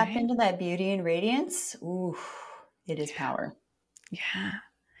 Once you tap right? into that beauty and radiance, ooh, it is power. Yeah.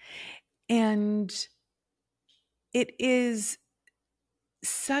 And it is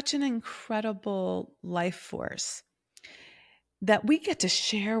such an incredible life force that we get to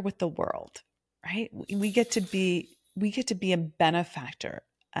share with the world, right? We get to be a benefactor,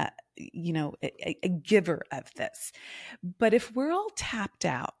 a giver of this. But if we're all tapped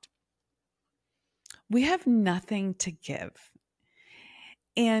out, we have nothing to give.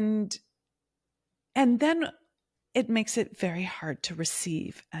 And then it makes it very hard to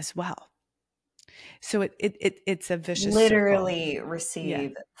receive as well. So it's a vicious circle. Literally Yeah.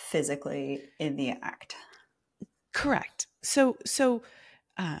 receive physically in the act. Correct. So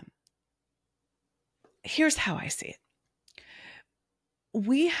um, here's how I see it.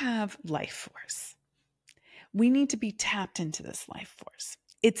 We have life force. We need to be tapped into this life force.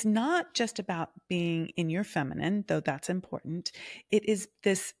 It's not just about being in your feminine, though that's important. It is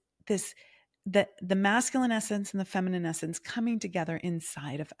the masculine essence and the feminine essence coming together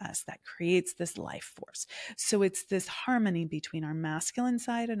inside of us that creates this life force. So it's this harmony between our masculine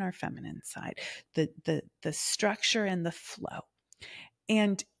side and our feminine side, the structure and the flow.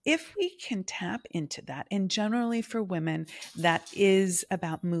 And if we can tap into that, and generally for women, that is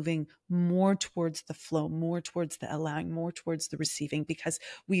about moving more towards the flow, more towards the allowing, more towards the receiving, because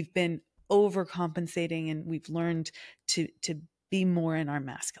we've been overcompensating and we've learned to be more in our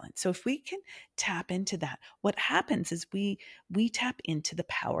masculine. So if we can tap into that, what happens is we tap into the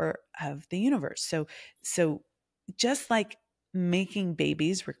power of the universe. So just like making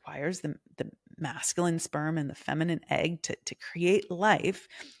babies requires the masculine sperm and the feminine egg to create life,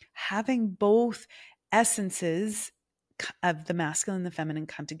 having both essences of the masculine and the feminine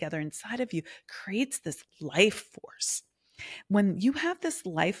come together inside of you creates this life force. When you have this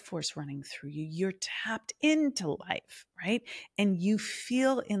life force running through you, you're tapped into life, right? And you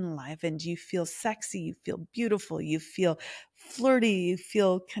feel enlivened, you feel sexy, you feel beautiful, you feel flirty, you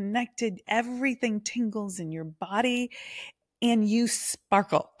feel connected, everything tingles in your body and you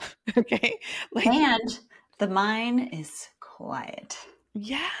sparkle, okay? Like, And the mind is quiet.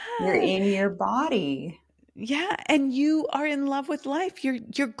 yeah. You're in your body. Yeah, and you are in love with life.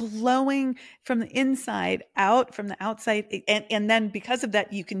 You're glowing from the inside out, from the outside, and then because of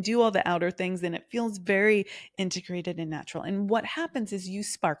that, you can do all the outer things, and it feels very integrated and natural. And what happens is you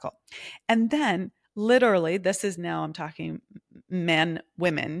sparkle, and then literally, this is now I'm talking men,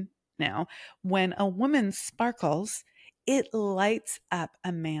 women now. When a woman sparkles, it lights up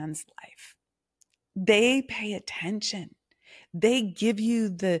a man's life. They pay attention. They give you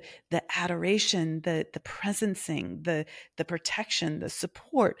the adoration, the presencing, the protection, the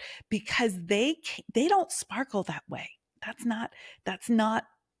support, because they don't sparkle that way. That's not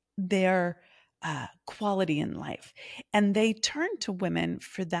their quality in life. And they turn to women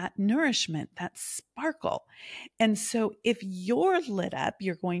for that nourishment, that sparkle. And so if you're lit up,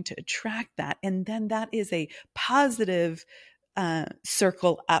 you're going to attract that. And then that is a positive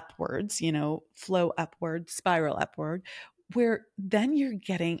circle upwards, flow upward, spiral upward, where then you're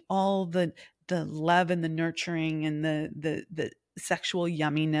getting all the love and the nurturing and the sexual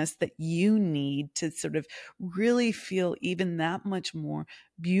yumminess that you need to sort of really feel even that much more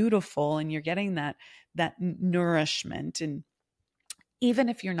beautiful, and you're getting that nourishment. And even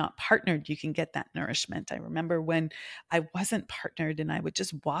if you're not partnered, you can get that nourishment. I remember when I wasn't partnered and I would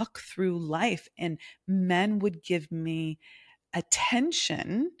just walk through life and men would give me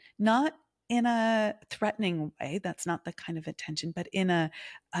attention, not in a threatening way. That's not the kind of attention, but in a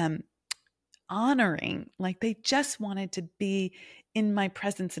honoring, like they just wanted to be in my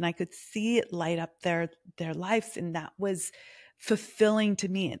presence and I could see it light up their lives. And that was fulfilling to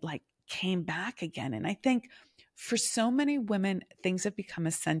me. It like came back again. And I think for so many women, things have become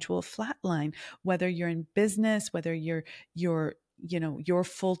a sensual flatline, whether you're in business, whether your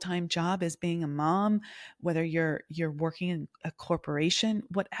full-time job is being a mom, whether you're working in a corporation,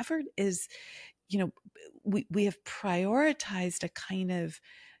 whatever it is, we have prioritized a kind of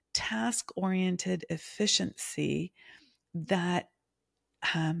task-oriented efficiency that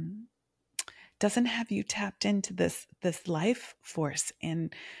doesn't have you tapped into this life force.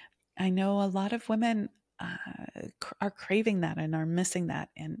 And I know a lot of women are craving that and are missing that.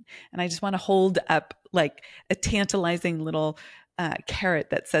 And I just want to hold up like a tantalizing little carrot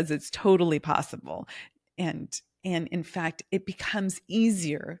that says it's totally possible. And in fact, it becomes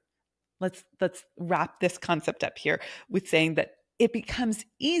easier. Let's wrap this concept up here with saying that it becomes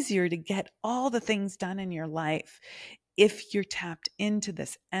easier to get all the things done in your life if you're tapped into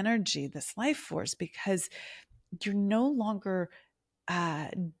this energy, this life force, because you're no longer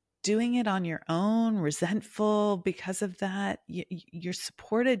doing it on your own, resentful because of that. You're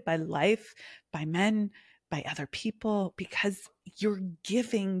supported by life, by men, by other people, because you're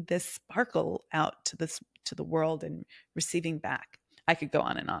giving this sparkle out to the world and receiving back. I could go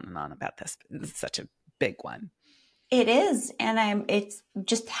on and on and on about this. This is such a big one. It is. And it's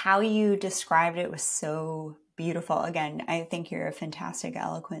just how you described it was so beautiful. Again, I think you're a fantastic,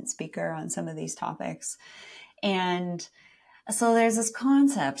 eloquent speaker on some of these topics. And so there's this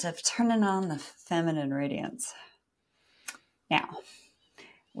concept of turning on the feminine radiance. Now,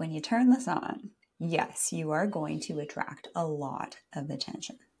 when you turn this on, yes, you are going to attract a lot of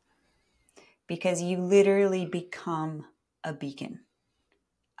attention because you literally become a beacon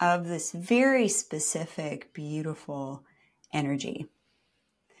of this very specific, beautiful energy.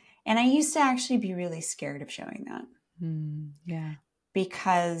 And I used to actually be really scared of showing that. Yeah.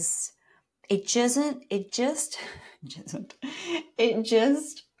 Because it just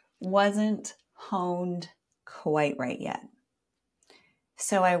wasn't honed quite right yet.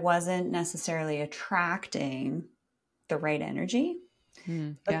 So I wasn't necessarily attracting the right energy.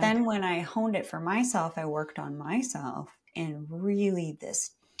 But then when I honed it for myself, I worked on myself and really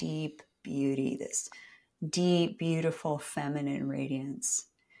this deep beauty, this deep, beautiful feminine radiance.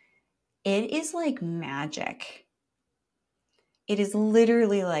 It is like magic. It is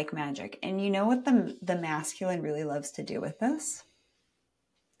literally like magic. And you know what the masculine really loves to do with this?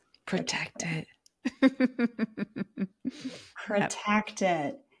 Protect it. Protect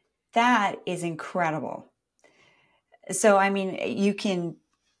it. That is incredible. So, I mean, you can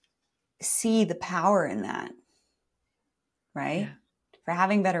see the power in that, right? for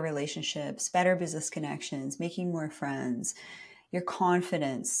having better relationships, better business connections, making more friends. Your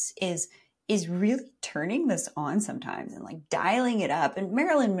confidence is really turning this on sometimes and like dialing it up. And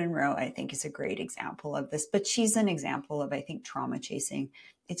Marilyn Monroe, I think, is a great example of this, but she's an example of, I think, trauma chasing.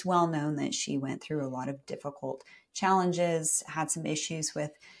 It's well known that she went through a lot of difficult challenges, had some issues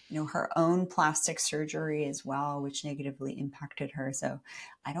with, her own plastic surgery as well, which negatively impacted her. So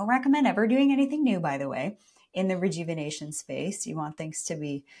I don't recommend ever doing anything new, by the way, in the rejuvenation space. You want things to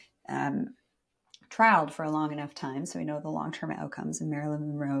be trialed for a long enough time so we know the long-term outcomes. And Marilyn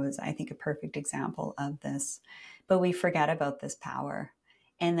Monroe is, I think, a perfect example of this. But we forget about this power.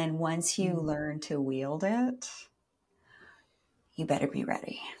 And then once you learn to wield it, you better be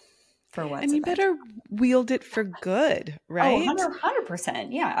ready for what's And you better wield it for good, right? Oh, 100%.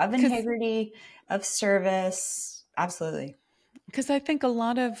 Yeah. Of integrity, of service. Absolutely. Because I think a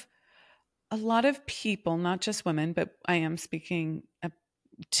lot of people, not just women, but I am speaking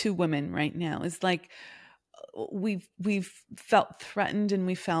to women right now, is like we've felt threatened, and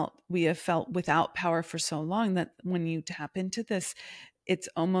we have felt without power for so long that when you tap into this, it's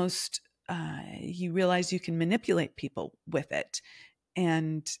almost you realize you can manipulate people with it,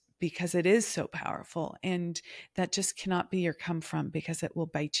 and because it is so powerful, and that just cannot be your come from, because it will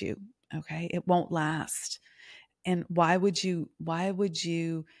bite you. Okay, it won't last. And why would you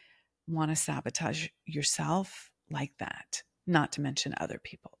want to sabotage yourself like that? Not to mention other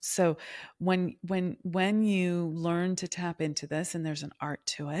people. So when you learn to tap into this, and there's an art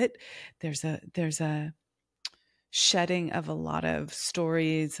to it, there's a shedding of a lot of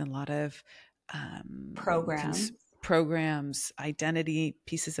stories, a lot of programs, identity,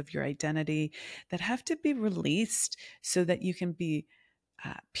 pieces of your identity that have to be released so that you can be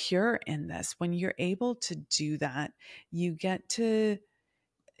pure in this. When you're able to do that, you get to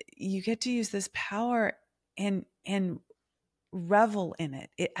use this power and revel in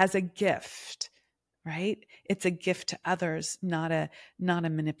it as a gift, right? It's a gift to others, not a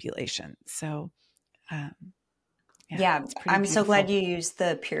manipulation. So, yeah, I'm so glad you used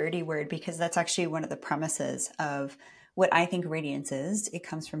the purity word, because that's actually one of the premises of what I think radiance is. It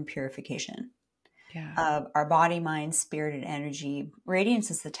comes from purification of our body, mind, spirit, and energy. Radiance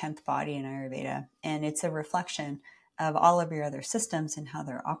is the 10th body in Ayurveda, and it's a reflection of all of your other systems and how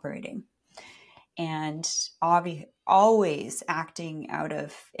they're operating. And always acting out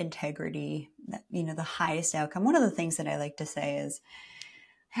of integrity, the highest outcome. One of the things that I like to say is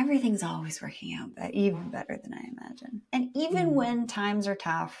everything's always working out even better than I imagine. And even when times are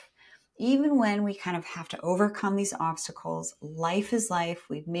tough, even when we kind of have to overcome these obstacles, life is life.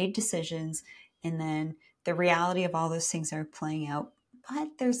 We've made decisions, and then the reality of all those things are playing out.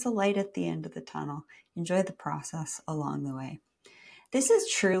 But there's a light at the end of the tunnel. Enjoy the process along the way. This has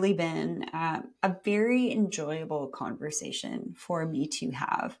truly been a very enjoyable conversation for me to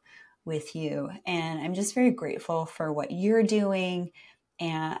have with you. And I'm just very grateful for what you're doing.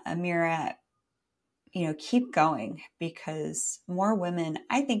 And Amira, keep going, because more women,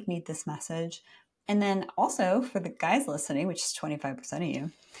 I think, need this message. And then also for the guys listening, which is 25% of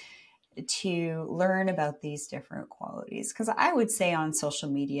you, to learn about these different qualities. Because I would say on social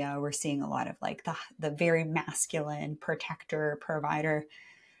media, we're seeing a lot of like the very masculine protector, provider.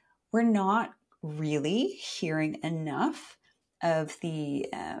 We're not really hearing enough of the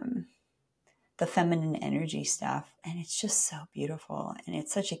feminine energy stuff. And it's just so beautiful. And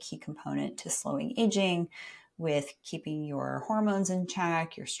it's such a key component to slowing aging, with keeping your hormones in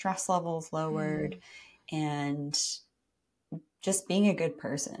check, your stress levels lowered, and just being a good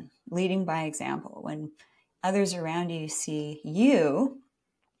person, leading by example. When others around you see you're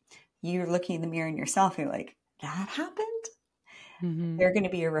looking in the mirror in yourself, you're like, that happened? They're going to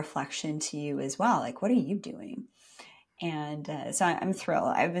be a reflection to you as well. Like, what are you doing? And so I'm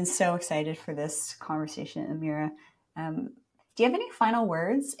thrilled. I've been so excited for this conversation, Amira. Do you have any final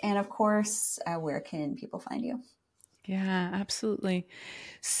words? And of course, where can people find you? Yeah, absolutely.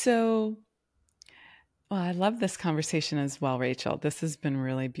 So, well, I love this conversation as well, Rachel. This has been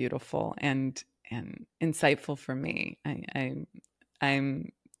really beautiful and insightful for me.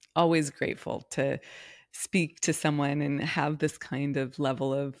 I'm always grateful to speak to someone and have this kind of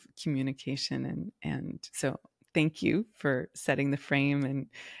level of communication, and so thank you for setting the frame and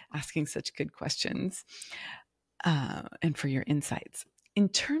asking such good questions, and for your insights. In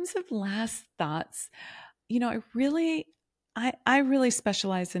terms of last thoughts, I really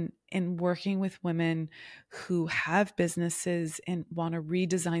specialize in working with women who have businesses and want to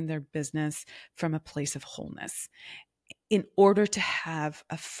redesign their business from a place of wholeness in order to have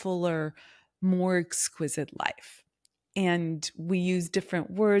a fuller, more exquisite life. And we use different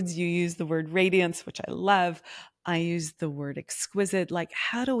words. You use the word radiance, which I love. I use the word exquisite. Like,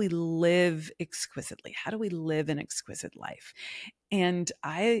 how do we live exquisitely? How do we live an exquisite life? And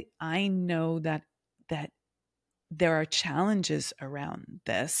I know that there are challenges around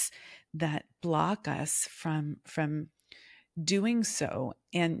this that block us from doing so.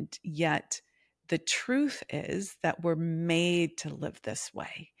 And yet the truth is that we're made to live this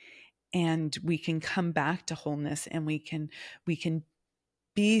way. And we can come back to wholeness, and we can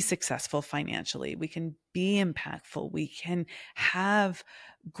be successful financially. We can be impactful. We can have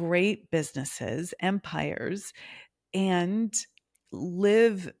great businesses, empires, and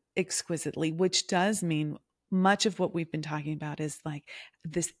live exquisitely, which does mean much of what we've been talking about is like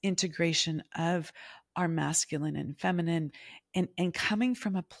this integration of our masculine and feminine, and coming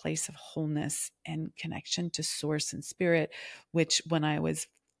from a place of wholeness and connection to source and spirit, which when I was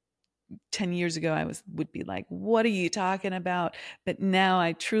 10 years ago, I would be like, what are you talking about? But now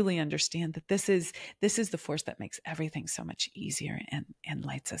I truly understand that this is the force that makes everything so much easier and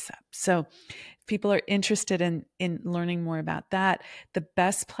lights us up. So if people are interested in learning more about that, the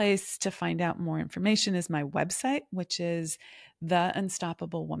best place to find out more information is my website, which is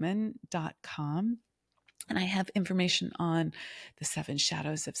theunstoppablewoman.com. And I have information on the 7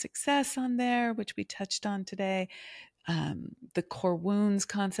 shadows of success on there, which we touched on today. The core wounds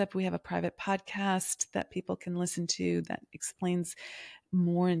concept. We have a private podcast that people can listen to that explains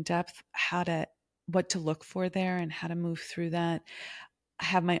more in depth what to look for there and how to move through that. I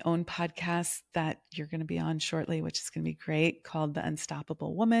have my own podcast that you're going to be on shortly, which is going to be great, called The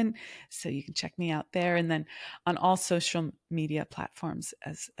Unstoppable Woman. So you can check me out there, and then on all social media platforms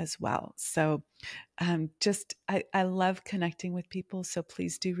as well. So I love connecting with people. So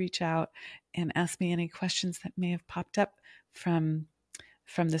please do reach out and ask me any questions that may have popped up from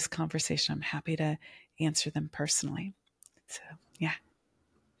this conversation. I'm happy to answer them personally. So yeah.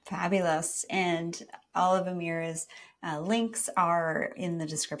 Fabulous. And all of Amira's links are in the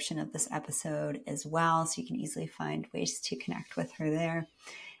description of this episode as well. So you can easily find ways to connect with her there.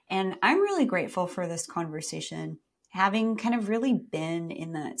 And I'm really grateful for this conversation, having kind of really been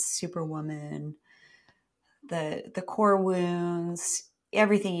in that superwoman, the core wounds,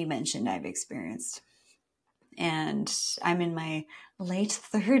 everything you mentioned I've experienced. And I'm in my late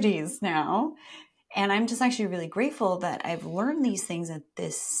 30s now. And I'm just actually really grateful that I've learned these things at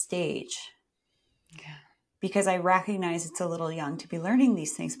this stage. Yeah. Because I recognize it's a little young to be learning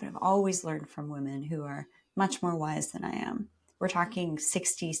these things, but I've always learned from women who are much more wise than I am. We're talking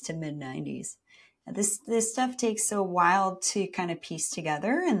 60s to mid 90s. And this stuff takes a while to kind of piece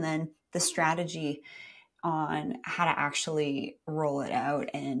together, and then the strategy on how to actually roll it out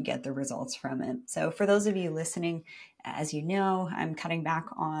and get the results from it. So for those of you listening, as you know, I'm cutting back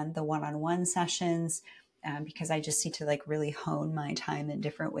on the one-on-one sessions because I just need to like really hone my time in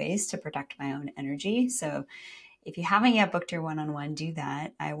different ways to protect my own energy. So if you haven't yet booked your one-on-one, do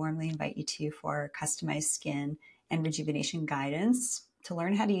that. I warmly invite you to for customized skin and rejuvenation guidance to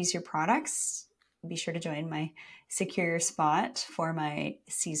learn how to use your products. Be sure to join my Secure Your Spot for my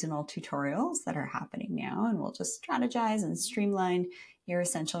seasonal tutorials that are happening now. And we'll just strategize and streamline your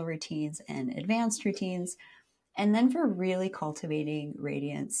essential routines and advanced routines. And then for really cultivating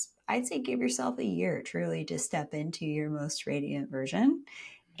radiance, I'd say give yourself a year truly to step into your most radiant version.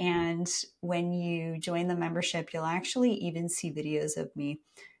 And when you join the membership, you'll actually even see videos of me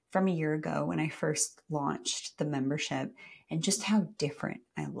from a year ago when I first launched the membership, and just how different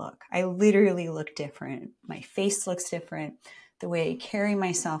I look. I literally look different. My face looks different. The way I carry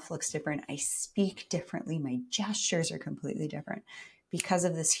myself looks different. I speak differently. My gestures are completely different because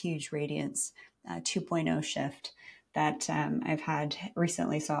of this huge radiance 2.0 shift that I've had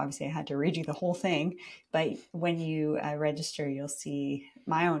recently. So obviously I had to redo the whole thing. But when you register, you'll see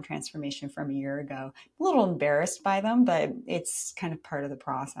my own transformation from a year ago. I'm a little embarrassed by them, but it's kind of part of the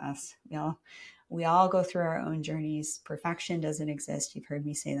process. We all go through our own journeys. Perfection doesn't exist. You've heard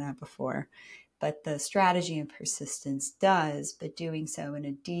me say that before. But the strategy and persistence does, but doing so in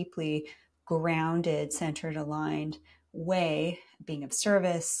a deeply grounded, centered, aligned way, being of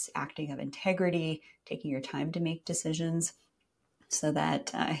service, acting of integrity, taking your time to make decisions so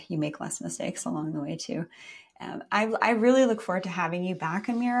that you make less mistakes along the way too. I really look forward to having you back,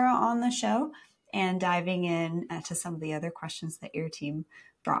 Amira, on the show and diving in to some of the other questions that your team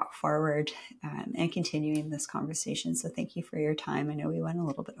brought forward and continuing this conversation. So thank you for your time. I know we went a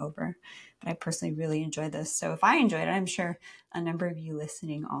little bit over, but I personally really enjoyed this. So if I enjoyed it, I'm sure a number of you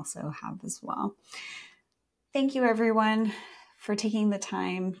listening also have as well. Thank you, everyone, for taking the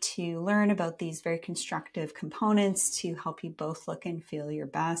time to learn about these very constructive components to help you both look and feel your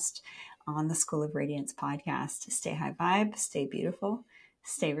best on the School of Radiance podcast. Stay high vibe, stay beautiful,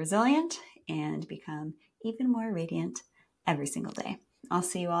 stay resilient, and become even more radiant every single day. I'll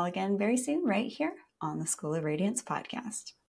see you all again very soon right here on the School of Radiance podcast.